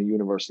a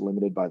universe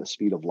limited by the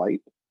speed of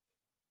light.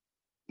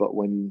 But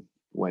when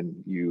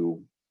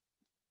you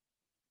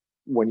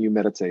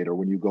meditate or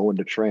when you go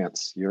into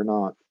trance, you're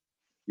not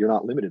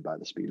limited by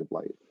the speed of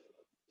light.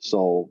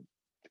 So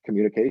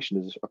communication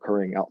is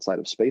occurring outside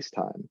of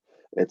space-time.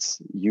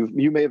 It's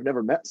you may have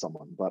never met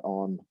someone, but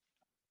on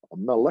a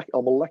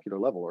molecular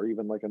level, or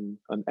even like an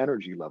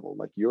energy level,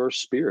 like your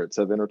spirits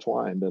have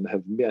intertwined and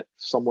have met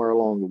somewhere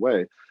along the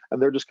way,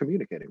 and they're just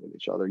communicating with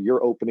each other.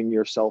 You're opening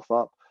yourself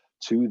up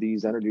to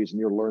these energies and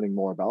you're learning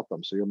more about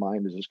them. So your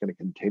mind is just going to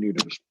continue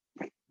to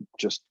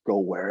just go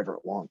wherever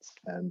it wants,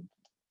 and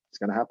it's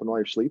going to happen while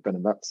you're sleeping.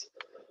 And that's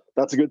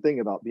a good thing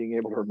about being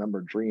able to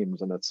remember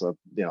dreams, and it's a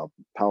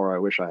power I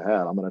wish I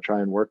had. I'm going to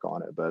try and work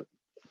on it, but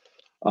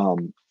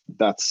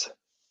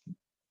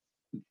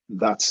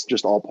that's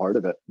just all part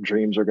of it.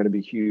 Dreams are going to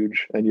be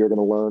huge, and you're going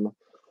to learn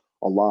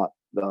a lot.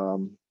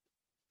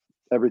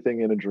 Everything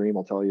in a dream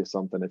will tell you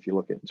something if you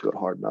look into it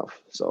hard enough.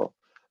 So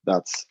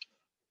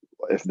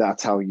if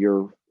that's how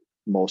you're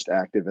most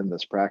active in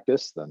this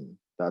practice, then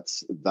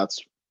that's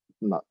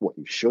not what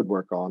you should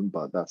work on,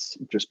 but that's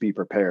just be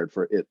prepared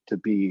for it to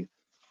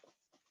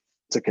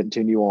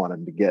continue on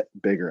and to get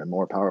bigger and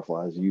more powerful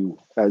as you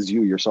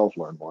yourself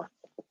learn more.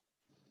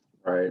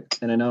 Right.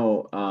 And I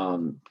know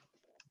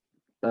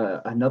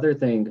another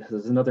thing,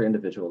 there's another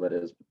individual that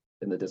is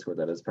in the Discord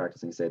that is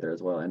practicing Seidr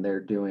as well, and they're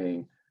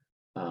doing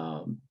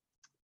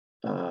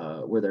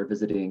where they're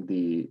visiting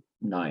the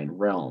 9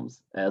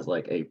 realms as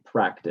like a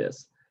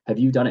practice. Have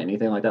you done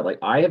anything like that? Like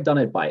I have done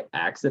it by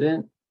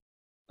accident.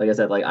 Like I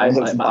said, like I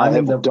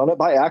have done it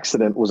by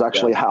accident. Was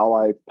actually how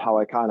I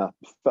kind of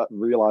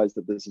realized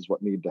that this is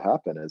what needed to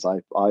happen. Is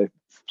I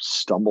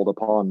stumbled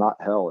upon, not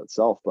hell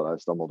itself, but I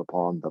stumbled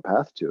upon the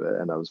path to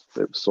it, and it was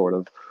sort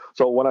of.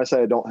 So when I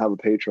say I don't have a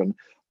patron,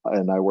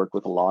 and I work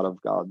with a lot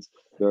of gods,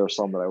 there are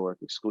some that I work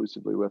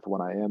exclusively with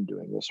when I am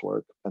doing this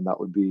work, and that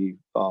would be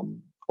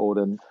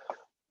Odin,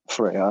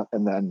 Freya,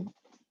 and then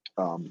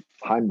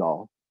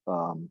Heimdall,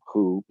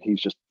 who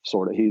he's just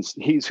sort of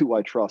he's who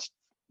I trust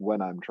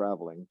when I'm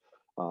traveling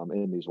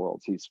in these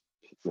worlds. He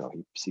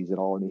sees it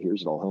all and he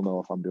hears it all. He'll know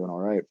if I'm doing all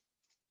right.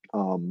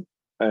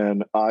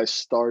 And I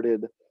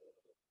started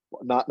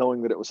not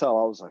knowing that it was hell.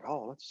 I was like,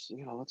 oh,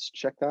 let's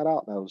check that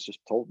out. And I was just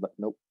told that,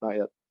 nope, not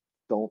yet.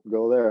 Don't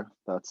go there.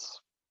 That's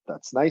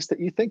nice that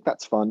you think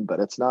that's fun, but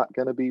it's not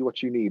going to be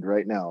what you need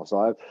right now.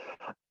 So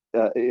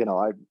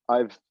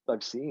I've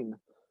seen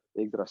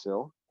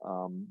Yggdrasil.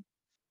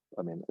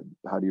 I mean,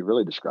 how do you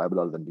really describe it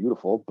other than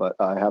beautiful? But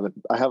I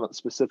haven't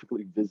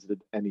specifically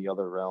visited any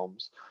other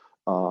realms,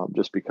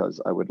 just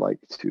because I would like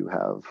to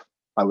have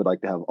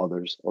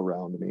others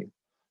around me,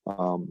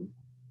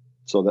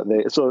 so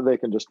that they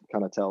can just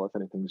kind of tell if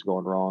anything's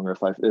going wrong, or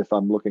if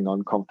I'm looking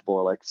uncomfortable,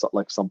 or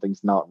like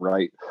something's not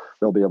right,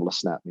 they'll be able to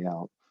snap me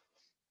out.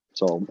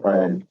 So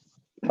Right.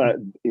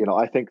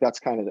 I think that's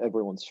kind of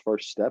everyone's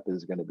first step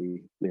is going to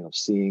be,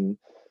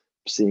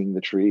 seeing the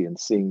tree and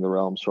seeing the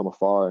realms from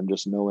afar, and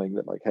just knowing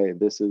that, like, hey,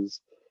 this is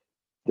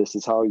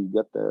how you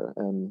get there.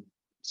 And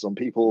some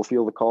people will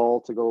feel the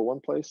call to go one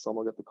place, some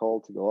will get the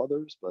call to go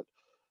others, but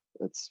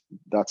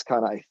that's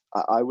kind of,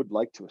 I would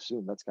like to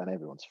assume that's kind of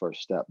everyone's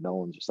first step. No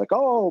one's just like,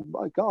 oh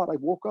my God, I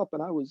woke up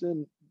and I was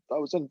in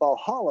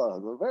Valhalla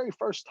the very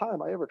first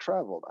time I ever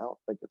traveled. I don't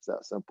think it's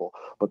that simple,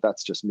 but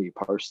that's just me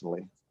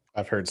personally.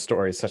 I've heard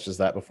stories such as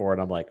that before,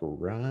 and I'm like,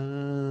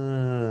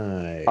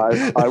 right.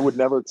 I would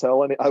never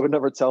tell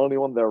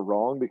anyone they're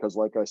wrong, because,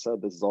 like I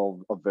said, this is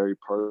all a very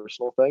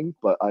personal thing.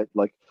 But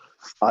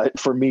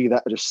for me,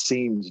 that just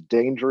seems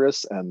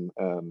dangerous, and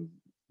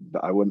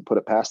I wouldn't put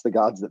it past the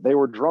gods that they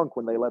were drunk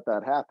when they let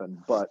that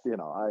happen. But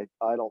I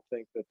don't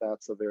think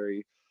that's a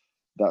very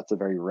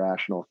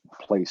rational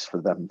place for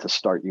them to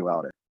start you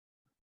out at.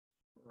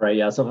 Right.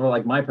 Yeah. So for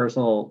like my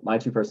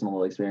two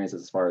personal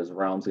experiences as far as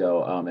realms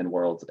go, and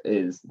worlds,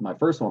 is my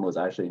first one was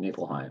actually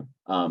Niflheim.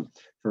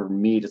 For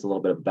me, just a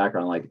little bit of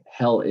background, like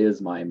Hel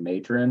is my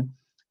matron.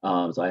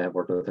 So I have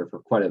worked with her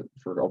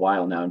for a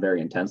while now, and very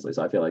intensely.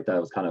 So I feel like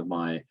that was kind of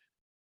my,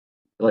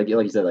 like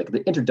you said, like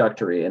the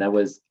introductory, and I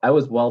was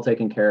well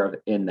taken care of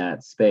in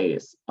that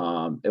space.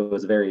 It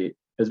was very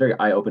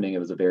eye opening. It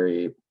was a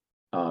very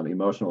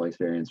emotional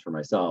experience for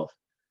myself.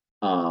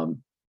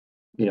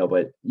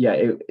 But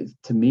yeah,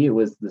 to me, it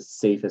was the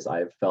safest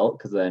I've felt,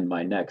 because then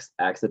my next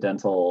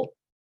accidental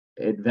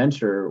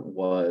adventure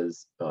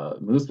was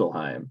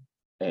Muspelheim,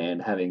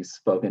 and having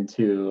spoken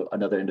to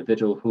another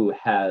individual who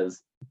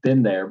has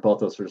been there,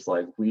 both of us were just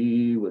like,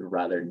 we would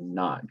rather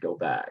not go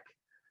back.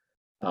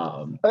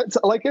 It's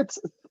like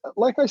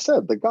I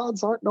said, the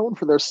gods aren't known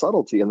for their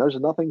subtlety, and there's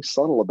nothing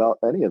subtle about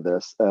any of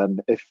this.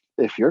 And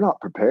if you're not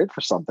prepared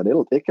for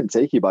something, it can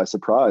take you by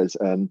surprise.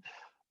 And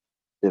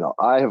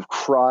I have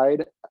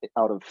cried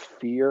out of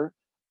fear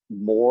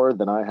more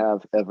than I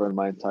have ever in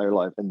my entire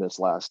life in this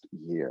last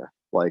year.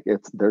 Like,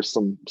 there's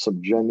some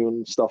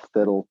genuine stuff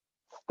that'll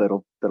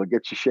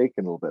get you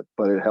shaken a little bit,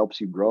 but it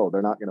helps you grow.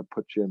 They're not going to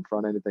put you in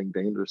front of anything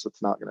dangerous.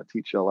 It's not going to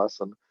teach you a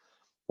lesson.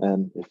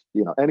 And if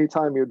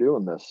anytime you're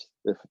doing this,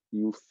 if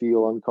you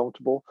feel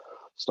uncomfortable,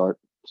 start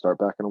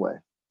backing away.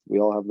 We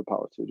all have the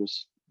power to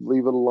just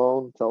leave it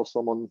alone. Tell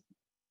someone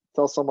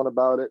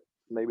about it.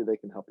 Maybe they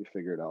can help you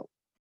figure it out.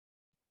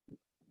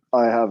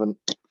 I haven't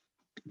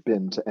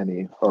been to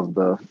any of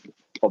the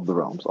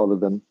realms other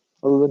than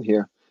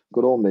here,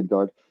 good old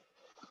Midgard.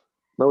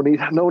 No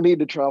need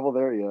to travel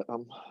there yet.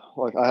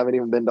 I haven't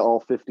even been to all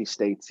 50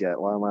 states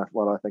yet. Why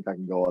do I think I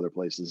can go other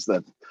places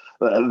that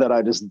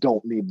I just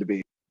don't need to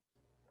be?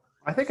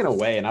 I think in a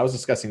way, and I was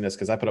discussing this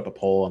because I put up a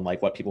poll on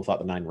like what people thought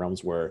the 9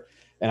 realms were,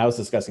 and I was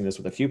discussing this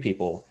with a few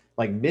people.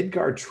 Like,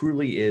 Midgard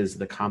truly is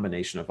the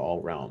combination of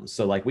all realms.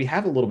 So like we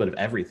have a little bit of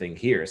everything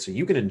here, so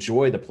you can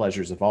enjoy the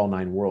pleasures of all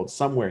 9 worlds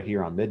somewhere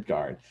here on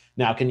Midgard.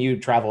 Now, can you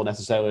travel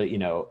necessarily?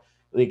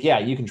 Yeah,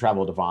 you can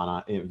travel to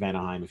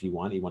Vanaheim if you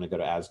want. You want to go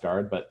to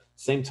Asgard, but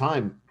same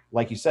time,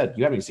 like you said,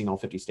 you haven't seen all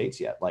 50 states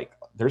yet. Like,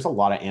 there's a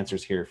lot of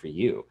answers here for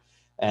you.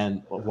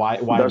 And why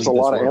there's a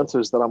lot of world?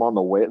 answers that I'm on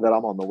the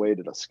way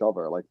to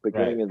discover. Like,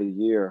 beginning of the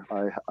year,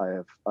 I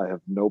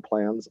have no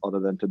plans other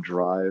than to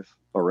drive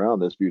around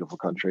this beautiful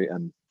country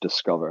and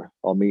discover.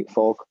 I'll meet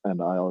folk,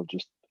 and I'll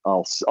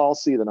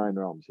see the 9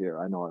 realms here.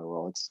 I know I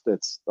will.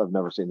 It's I've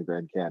never seen the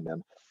Grand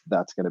Canyon.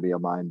 That's going to be a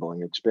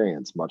mind-blowing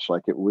experience, much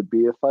like it would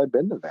be if I'd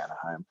been to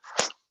Vanaheim.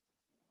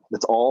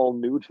 It's all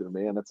new to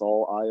me, and it's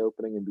all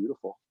eye-opening and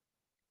beautiful.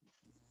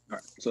 All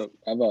right, so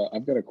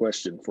I've got a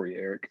question for you,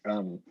 Erik.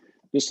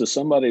 Just as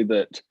somebody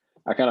that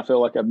I kind of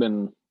feel like I've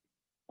been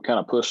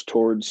pushed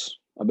towards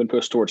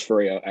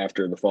Freya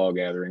after the fall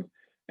gathering,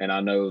 and I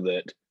know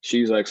that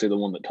she's actually the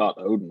one that taught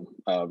Odin,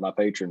 my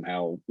patron,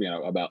 how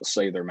about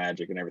Seidr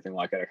magic and everything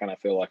like that. I kind of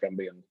feel like I'm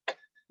being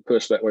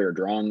pushed that way or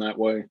drawn that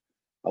way,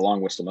 along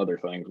with some other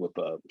things with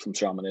some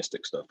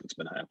shamanistic stuff that's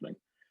been happening.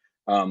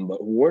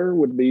 But where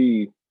would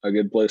be a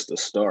good place to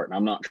start? And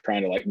I'm not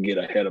trying to like get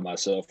ahead of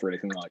myself or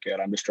anything like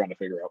that. I'm just trying to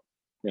figure out,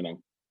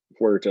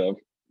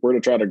 where to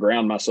try to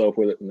ground myself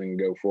with it and then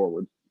go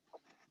forward.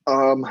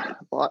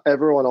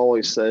 Everyone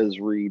always says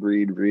read,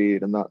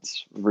 and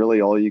that's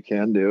really all you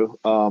can do.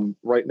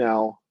 Right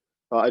now,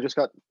 I just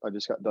got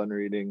done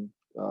reading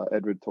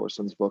Edward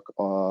Thorson's book,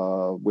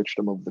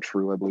 Witchdom of the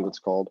True, I believe it's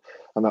called,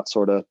 and that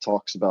sort of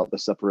talks about the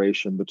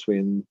separation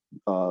between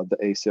the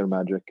Aesir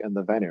magic and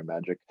the Vanir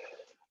magic.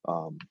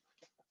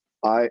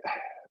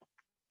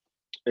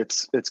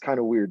 It's kind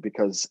of weird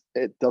because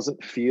it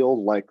doesn't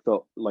feel like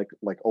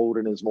like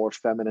Odin is more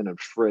feminine and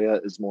Freya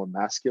is more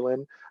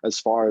masculine as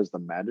far as the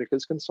magic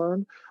is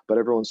concerned, but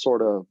everyone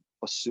sort of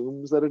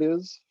assumes that it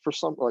is for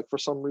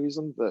some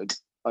reason. That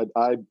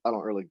I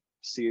don't really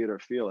see it or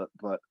feel it,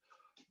 but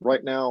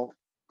right now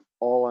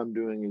all I'm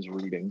doing is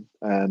reading,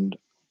 and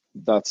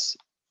that's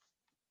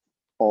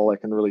all I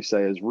can really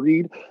say is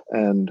read.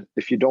 And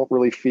if you don't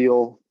really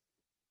feel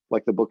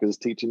like the book is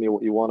teaching you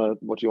what you want to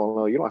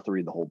know, you don't have to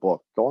read the whole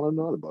book. Go on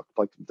another book.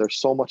 Like, there's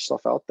so much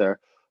stuff out there.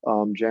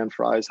 Jan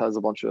Fries has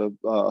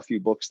a few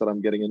books that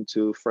I'm getting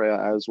into. Freya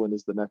Aswin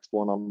is the next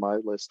one on my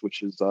list,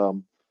 which is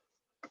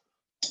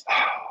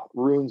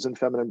Runes and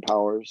Feminine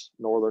Powers,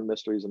 Northern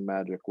Mysteries and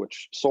Magic,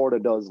 which sort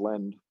of does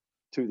lend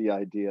to the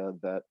idea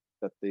that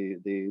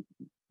the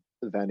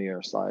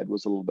Vanir side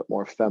was a little bit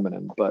more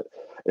feminine, but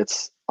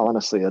it's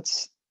honestly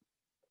it's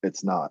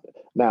not.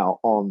 Now,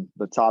 on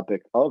the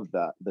topic of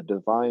that, the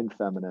divine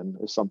feminine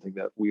is something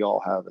that we all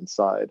have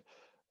inside.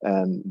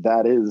 And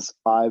that is,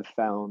 I've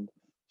found,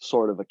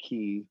 sort of a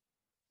key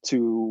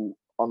to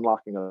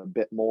unlocking a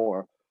bit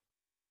more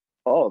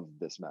of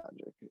this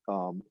magic.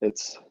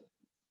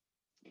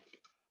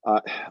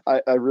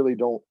 I really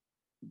don't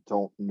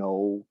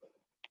know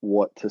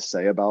what to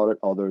say about it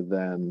other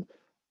than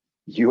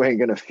you ain't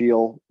gonna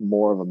feel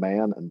more of a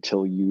man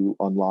until you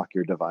unlock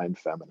your divine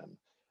feminine.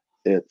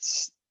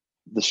 It's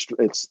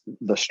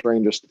the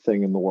strangest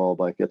thing in the world.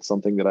 Like, it's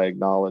something that I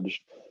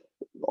acknowledged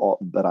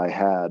that I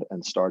had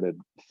and started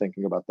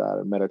thinking about that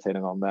and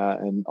meditating on that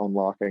and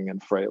unlocking,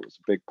 and Freya was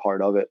a big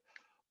part of it.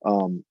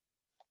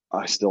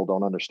 I still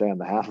don't understand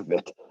the half of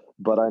it,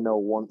 but I know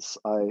once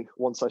I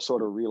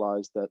sort of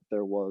realized that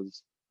there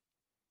was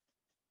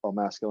a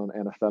masculine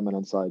and a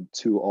feminine side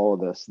to all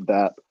of this,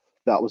 that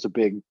was a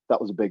big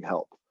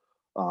help.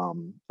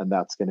 And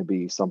that's going to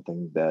be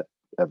something that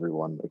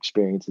everyone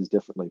experiences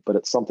differently, but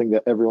it's something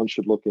that everyone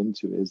should look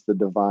into, is the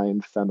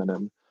divine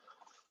feminine.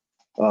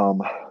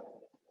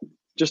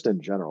 Just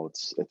in general,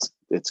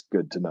 it's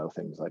good to know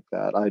things like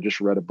that. I just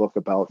read a book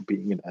about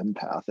being an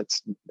empath.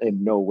 It's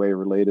in no way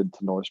related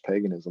to Norse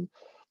paganism,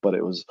 but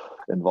it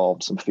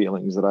involved some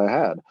feelings that I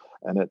had,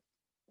 and it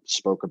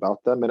spoke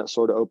about them, and it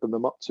sort of opened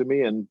them up to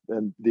me. And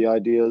the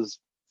ideas,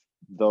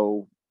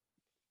 though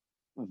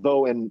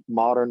in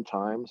modern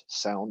times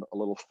sound a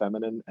little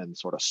feminine and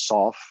sort of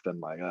soft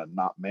and like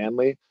not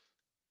manly,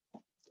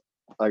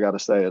 I gotta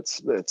say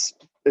it's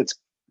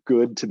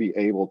good to be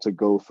able to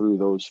go through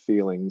those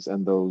feelings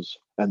and those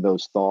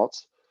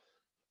thoughts,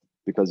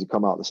 because you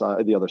come out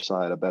the other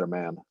side a better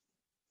man.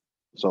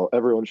 So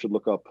everyone should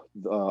look up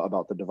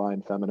about the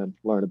divine feminine,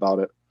 learn about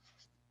it.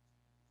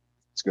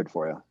 It's good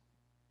for you.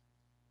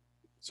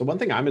 So one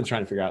thing I've been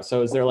trying to figure out,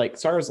 so is there like,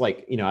 as far as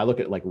like, I look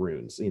at like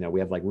runes, we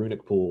have like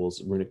runic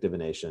pools, runic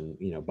divination,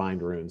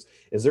 bind runes.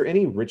 Is there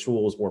any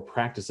rituals or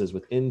practices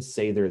within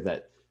Seidr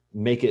that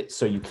make it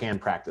so you can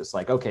practice?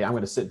 Like, okay, I'm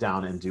going to sit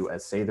down and do a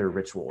Seidr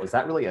ritual. Is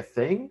that really a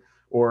thing?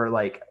 Or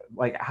like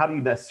how do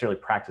you necessarily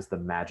practice the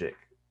magic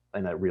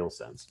in a real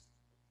sense?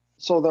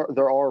 So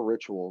there are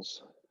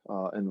rituals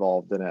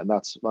involved in it. And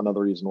that's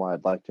another reason why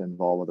I'd like to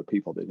involve other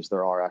people, because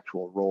there are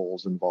actual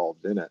roles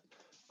involved in it.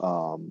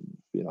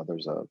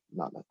 There's I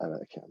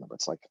can't remember.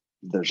 It's like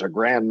there's a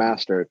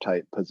grandmaster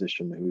type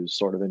position who's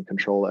sort of in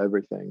control of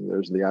everything.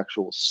 There's the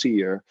actual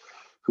seer,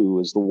 who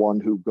is the one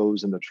who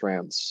goes into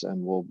trance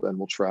and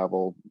will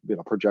travel,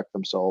 project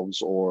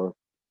themselves or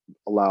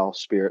allow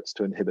spirits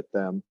to inhibit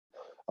them.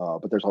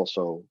 But there's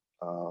also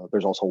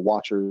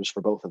watchers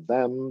for both of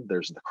them.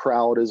 There's the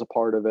crowd is a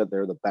part of it.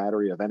 They're the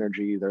battery of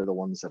energy. They're the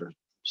ones that are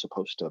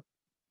supposed to,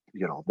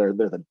 they're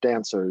the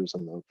dancers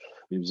and the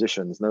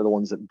musicians, and they're the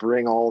ones that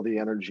bring all the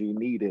energy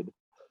needed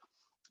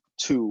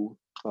to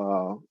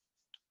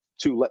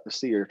let the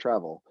seer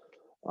travel.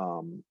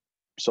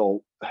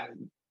 So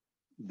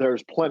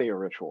there's plenty of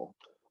ritual,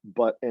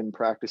 but in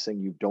practicing,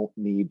 you don't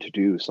need to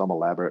do some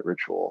elaborate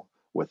ritual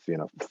with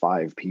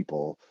 5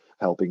 people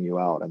helping you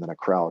out and then a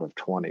crowd of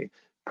 20.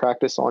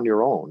 Practice on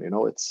your own.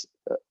 It's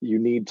you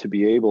need to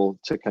be able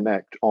to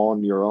connect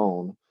on your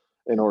own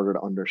in order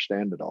to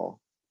understand it all.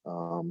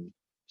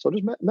 So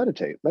just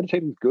meditate.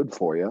 Meditating is good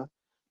for you,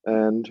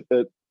 and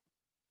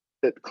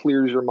it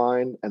clears your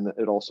mind, and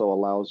it also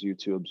allows you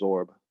to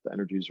absorb the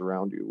energies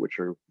around you, which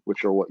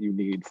are what you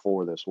need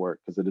for this work,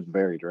 because it is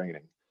very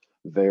draining,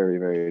 very,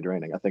 very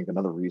draining. I think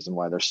another reason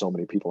why there's so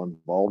many people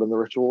involved in the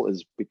ritual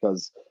is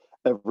because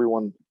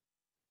everyone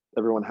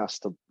has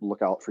to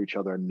look out for each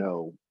other and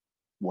know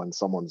when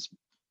someone's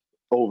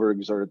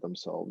overexerted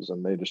themselves,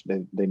 and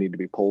they need to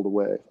be pulled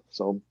away.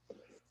 So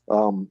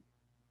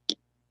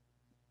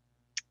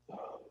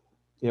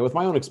yeah, with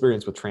my own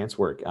experience with trance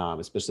work,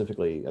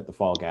 specifically at the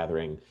fall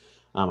gathering,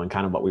 and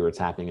kind of what we were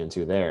tapping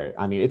into there.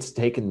 I mean, it's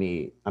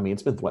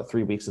been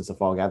 3 weeks since the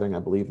fall gathering, I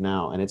believe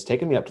now, and it's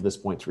taken me up to this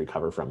point to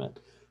recover from it.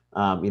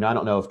 I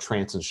don't know if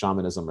trance and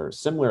shamanism are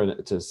similar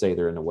to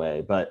Seidr in a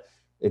way, but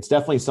it's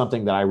definitely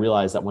something that I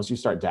realized that once you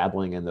start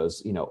dabbling in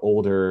those,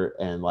 older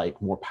and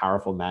like more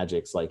powerful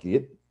magics, like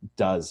it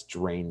does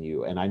drain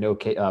you. And I know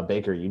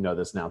Baker, you know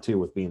this now too,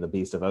 with being the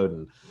Beast of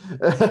Odin,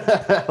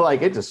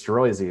 like it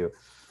destroys you.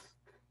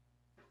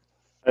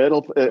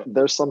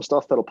 There's some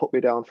stuff that'll put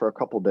me down for a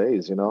couple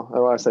days, And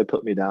when I say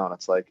put me down,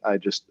 it's like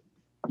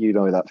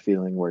that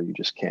feeling where you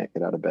just can't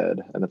get out of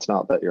bed, and it's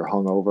not that you're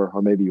hungover,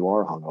 or maybe you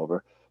are hungover,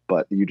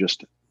 but you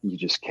just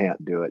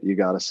can't do it. You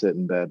got to sit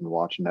in bed and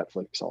watch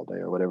Netflix all day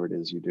or whatever it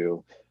is you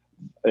do.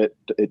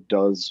 It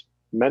does.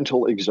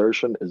 Mental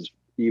exertion is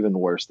even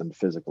worse than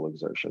physical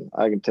exertion.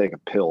 I can take a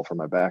pill for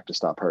my back to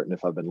stop hurting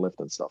if I've been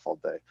lifting stuff all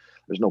day.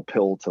 There's no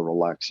pill to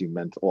relax you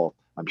mental. Well,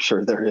 I'm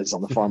sure there is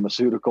in the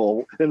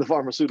pharmaceutical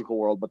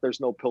world, but there's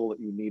no pill that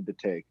you need to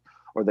take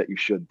or that you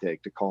should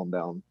take to calm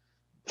down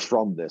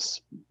from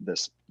this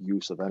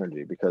use of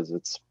energy, because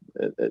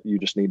you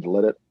just need to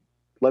let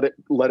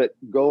it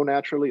go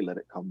naturally, let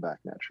it come back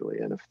naturally.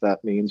 And if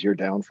that means you're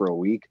down for a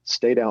week,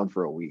 stay down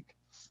for a week.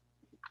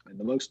 And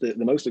the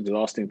most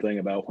exhausting thing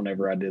about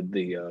whenever I did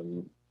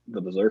the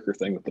berserker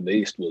thing with the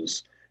beast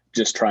was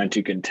just trying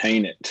to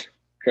contain it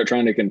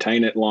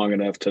long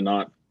enough to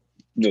not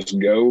just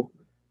go.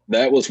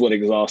 That was what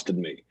exhausted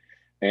me.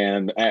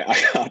 And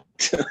I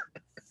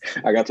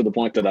got to the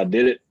point that I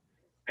did it,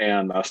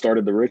 and I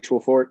started the ritual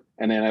for it,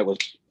 and then I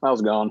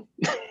was gone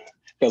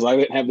because I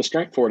didn't have the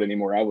strength for it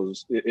anymore.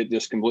 It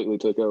just completely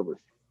took over.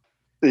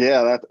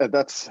 Yeah,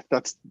 that's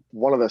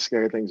one of the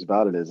scary things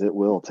about it is it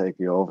will take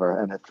you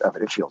over, and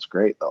it feels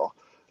great though.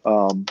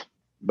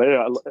 But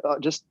yeah,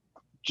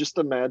 just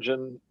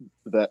imagine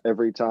that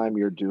every time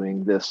you're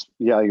doing this,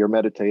 you're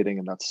meditating,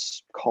 and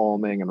that's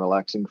calming and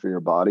relaxing for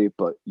your body,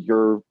 but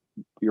you're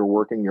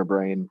working your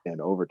brain in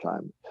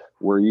overtime.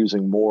 We're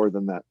using more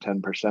than that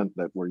 10%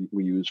 that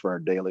we use for our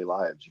daily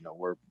lives.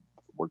 We're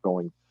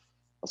going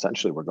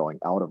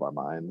out of our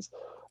minds,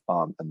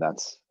 and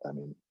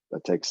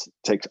that takes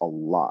a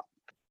lot.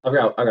 I've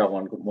got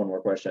one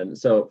more question.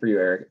 So for you,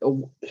 Erik,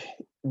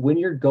 when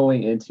you're about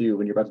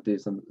to do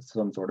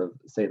some sort of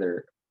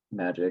Seidr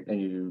magic, and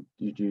you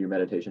do your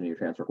meditation and your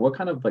trance work, what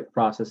kind of like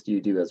process do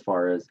you do as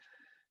far as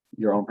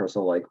your own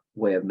personal like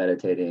way of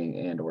meditating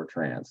and or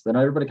trance? Then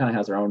everybody kind of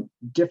has their own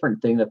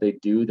different thing that they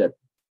do that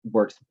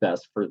works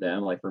best for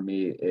them. Like for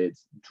me,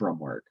 it's drum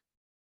work.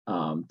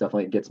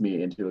 Definitely gets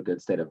me into a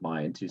good state of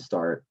mind to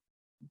start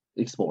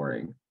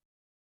exploring.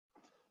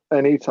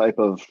 Any type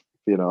of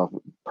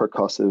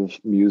percussive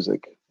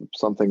music,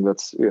 something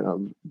that's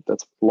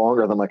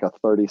longer than like a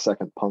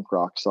 30-second punk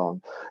rock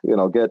song.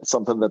 Get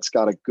something that's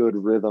got a good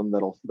rhythm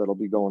that'll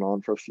be going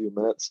on for a few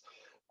minutes.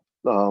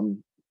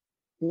 I'm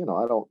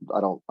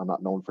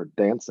not known for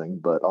dancing,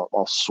 but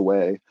I'll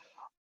sway.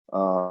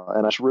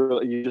 And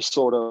you just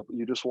want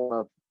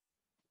to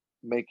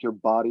make your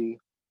body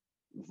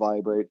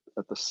vibrate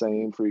at the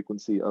same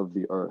frequency of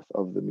the earth,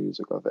 of the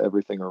music, of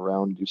everything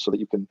around you, so that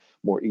you can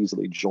more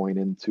easily join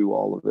into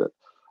all of it.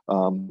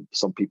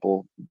 Some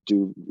people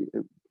do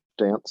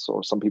dance,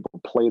 or some people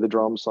play the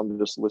drums, some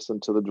just listen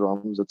to the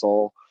drums. It's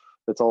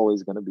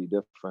always going to be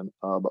different.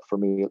 But for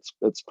me,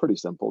 it's pretty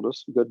simple.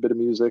 Just a good bit of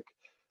music,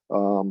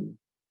 some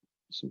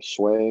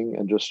swaying,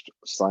 and just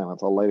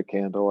silence. I'll light a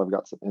candle. I've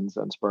got some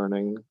incense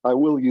burning. I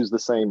will use the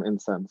same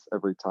incense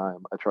every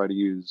time. I try to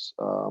use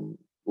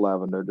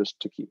lavender just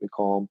to keep me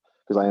calm,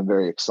 because I am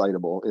very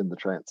excitable in the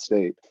trance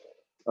state.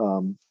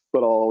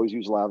 But I'll always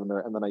use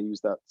lavender, and then I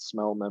use that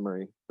smell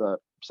memory, that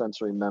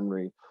sensory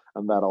memory,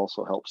 and that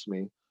also helps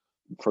me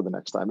for the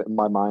next time.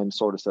 My mind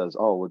sort of says,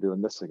 "Oh, we're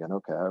doing this again.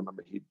 Okay, I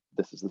remember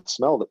this is the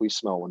smell that we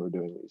smell when we're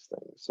doing these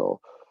things." So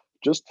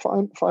just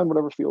find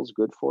whatever feels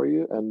good for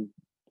you,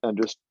 and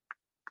just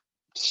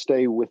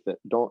stay with it.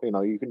 Don't,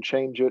 you can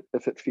change it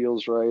if it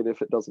feels right,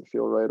 if it doesn't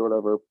feel right, or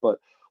whatever, but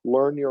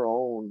learn your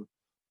own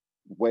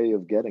way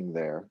of getting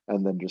there,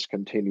 and then just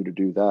continue to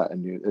do that,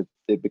 and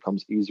it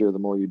becomes easier the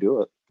more you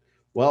do it.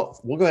 Well,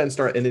 we'll go ahead and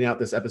start ending out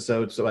this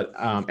episode. So,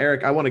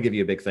 Erik, I want to give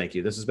you a big thank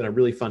you. This has been a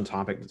really fun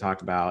topic to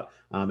talk about.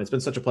 It's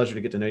been such a pleasure to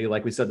get to know you.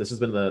 Like we said, this has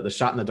been the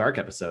shot in the dark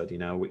episode.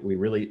 We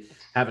really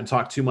haven't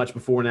talked too much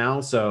before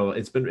now, so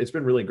it's been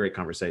really great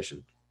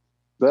conversation.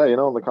 Yeah,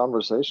 the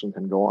conversation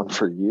can go on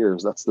for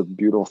years. That's the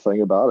beautiful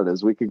thing about it,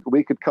 is we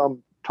could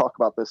come talk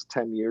about this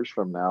 10 years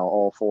from now,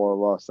 all four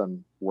of us,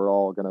 and we're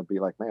all going to be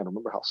like, man,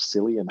 remember how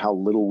silly and how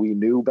little we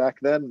knew back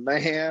then?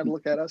 Man,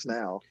 look at us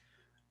now.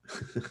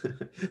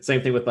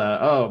 Same thing with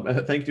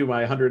thank you to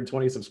my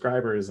 120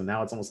 subscribers, and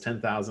now it's almost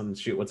 10,000.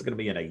 Shoot, what's it going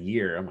to be in a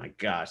year? Oh my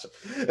gosh.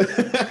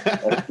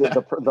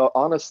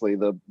 Honestly,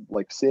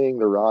 seeing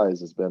the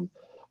rise has been,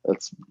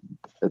 it's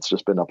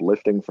just been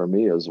uplifting for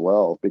me as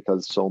well,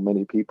 because so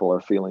many people are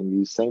feeling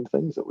these same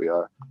things that we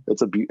are.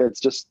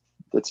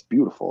 It's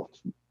beautiful.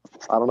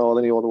 I don't know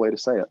any other way to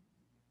say it.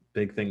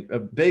 Big thing, a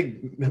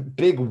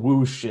big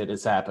woo shit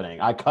is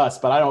happening. I cuss,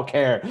 but I don't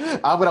care.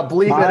 I'm gonna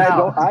bleep it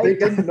out. I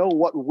didn't know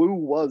what woo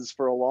was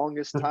for the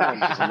longest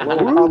time. I'm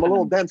a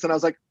little dense, and I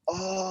was like,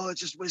 oh,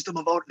 it's just wisdom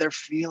of Odin. They're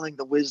feeling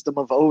the wisdom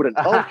of Odin.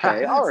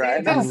 Okay, all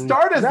right. It didn't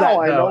start as now that.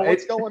 I Though. know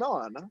what's going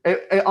on.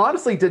 It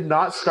honestly did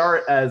not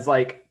start as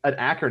like an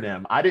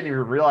acronym. I didn't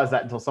even realize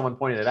that until someone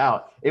pointed it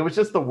out. It was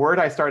just the word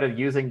I started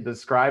using to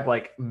describe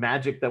like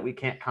magic that we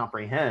can't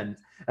comprehend.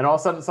 And all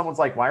of a sudden, someone's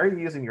like, "Why are you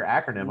using your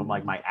acronym?" I'm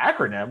like, "My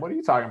acronym? What are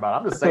you talking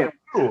about? I'm just saying."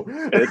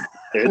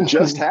 It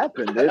just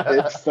happened.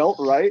 It felt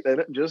right, and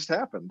it just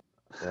happened.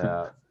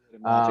 Yeah.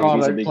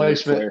 He's a big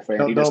player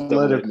fan. He just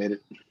let it. admit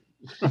it.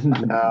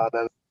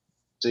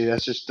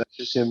 That's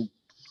just him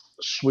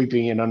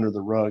sweeping it under the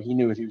rug. He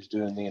knew what he was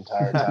doing the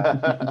entire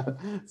time.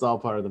 It's all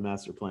part of the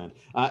master plan.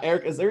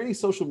 Erik, is there any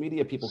social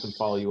media people can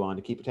follow you on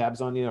to keep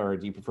tabs on you, or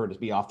do you prefer to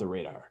be off the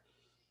radar?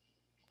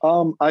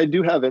 I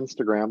do have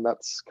Instagram.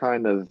 That's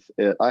kind of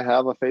it. I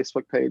have a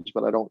Facebook page,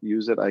 but I don't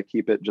use it. I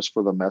keep it just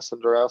for the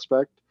messenger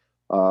aspect.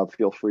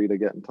 Feel free to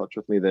get in touch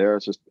with me there.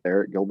 It's just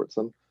Erik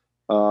Gilbertson.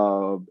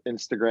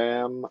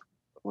 Instagram,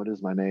 what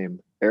is my name?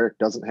 Erik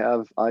doesn't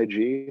have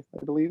IG,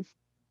 I believe.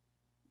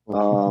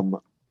 Yeah,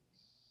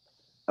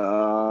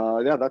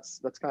 that's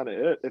kind of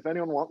it. If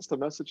anyone wants to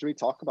message me,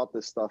 talk about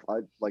this stuff,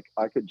 I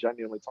could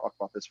genuinely talk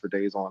about this for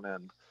days on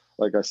end.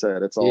 Like I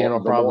said, it's all it'll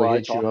the probably more I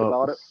hit you talk up.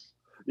 about it.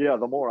 Yeah,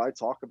 the more I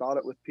talk about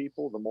it with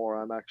people, the more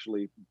I'm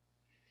actually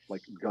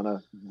like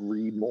gonna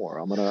read more.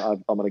 I'm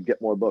gonna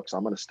get more books.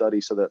 I'm gonna study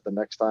so that the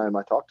next time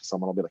I talk to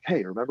someone, I'll be like,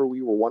 hey, remember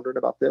we were wondering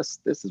about this?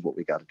 This is what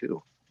we got to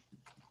do.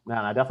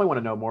 Man, I definitely want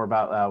to know more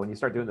about when you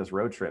start doing this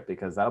road trip,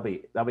 because that'll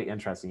be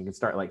interesting. You can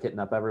start like hitting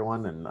up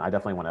everyone, and I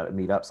definitely want to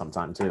meet up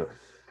sometime too.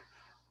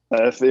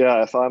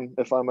 If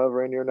I'm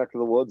ever in your neck of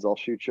the woods, I'll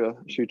shoot you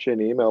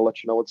an email,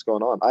 let you know what's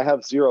going on. I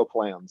have zero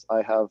plans.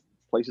 I have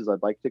places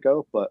I'd like to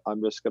go, but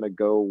I'm just going to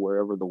go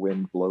wherever the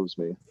wind blows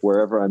me,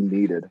 wherever I'm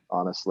needed.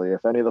 Honestly,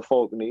 if any of the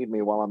folk need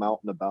me while I'm out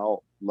and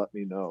about, let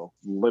me know.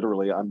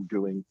 Literally, I'm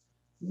doing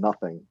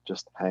nothing,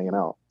 just hanging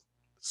out.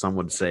 Some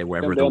would say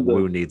wherever the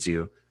woo needs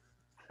you.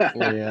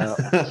 Yeah.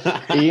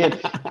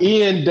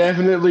 Ian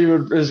definitely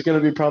is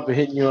going to be probably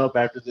hitting you up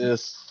after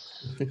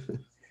this.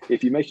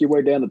 If you make your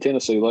way down to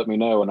Tennessee, let me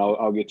know, and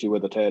I'll get you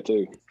with a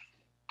tattoo.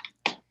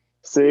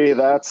 See,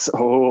 that's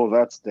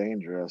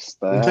dangerous.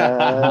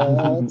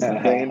 That's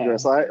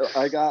dangerous.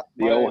 I got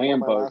the old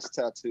hand my poke. last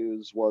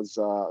tattoos was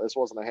this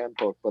wasn't a hand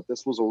poke, but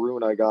this was a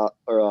rune I got,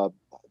 or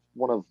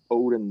one of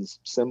Odin's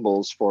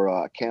symbols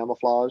for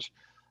camouflage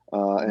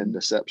and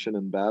deception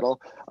in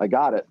battle. I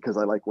got it because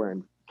I like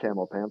wearing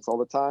camo pants all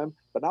the time,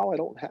 but now I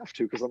don't have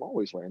to because I'm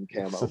always wearing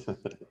camo.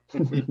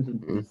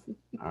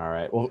 All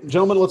right. Well,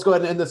 gentlemen, let's go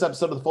ahead and end this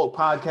episode of the Folk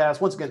Podcast.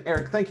 Once again,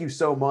 Erik, thank you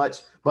so much.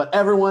 But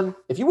everyone,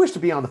 if you wish to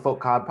be on the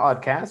Folk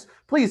Podcast,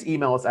 please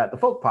email us at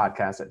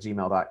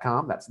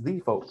thefolkpodcast@gmail.com. That's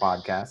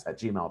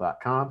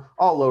thefolkpodcast@gmail.com,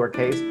 all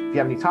lowercase. If you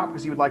have any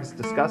topics you would like us to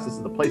discuss, this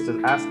is the place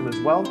to ask them as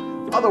well.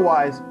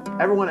 Otherwise,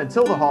 everyone,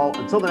 until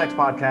the next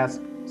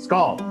podcast,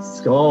 Skål.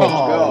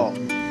 Skål.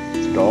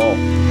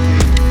 Skål.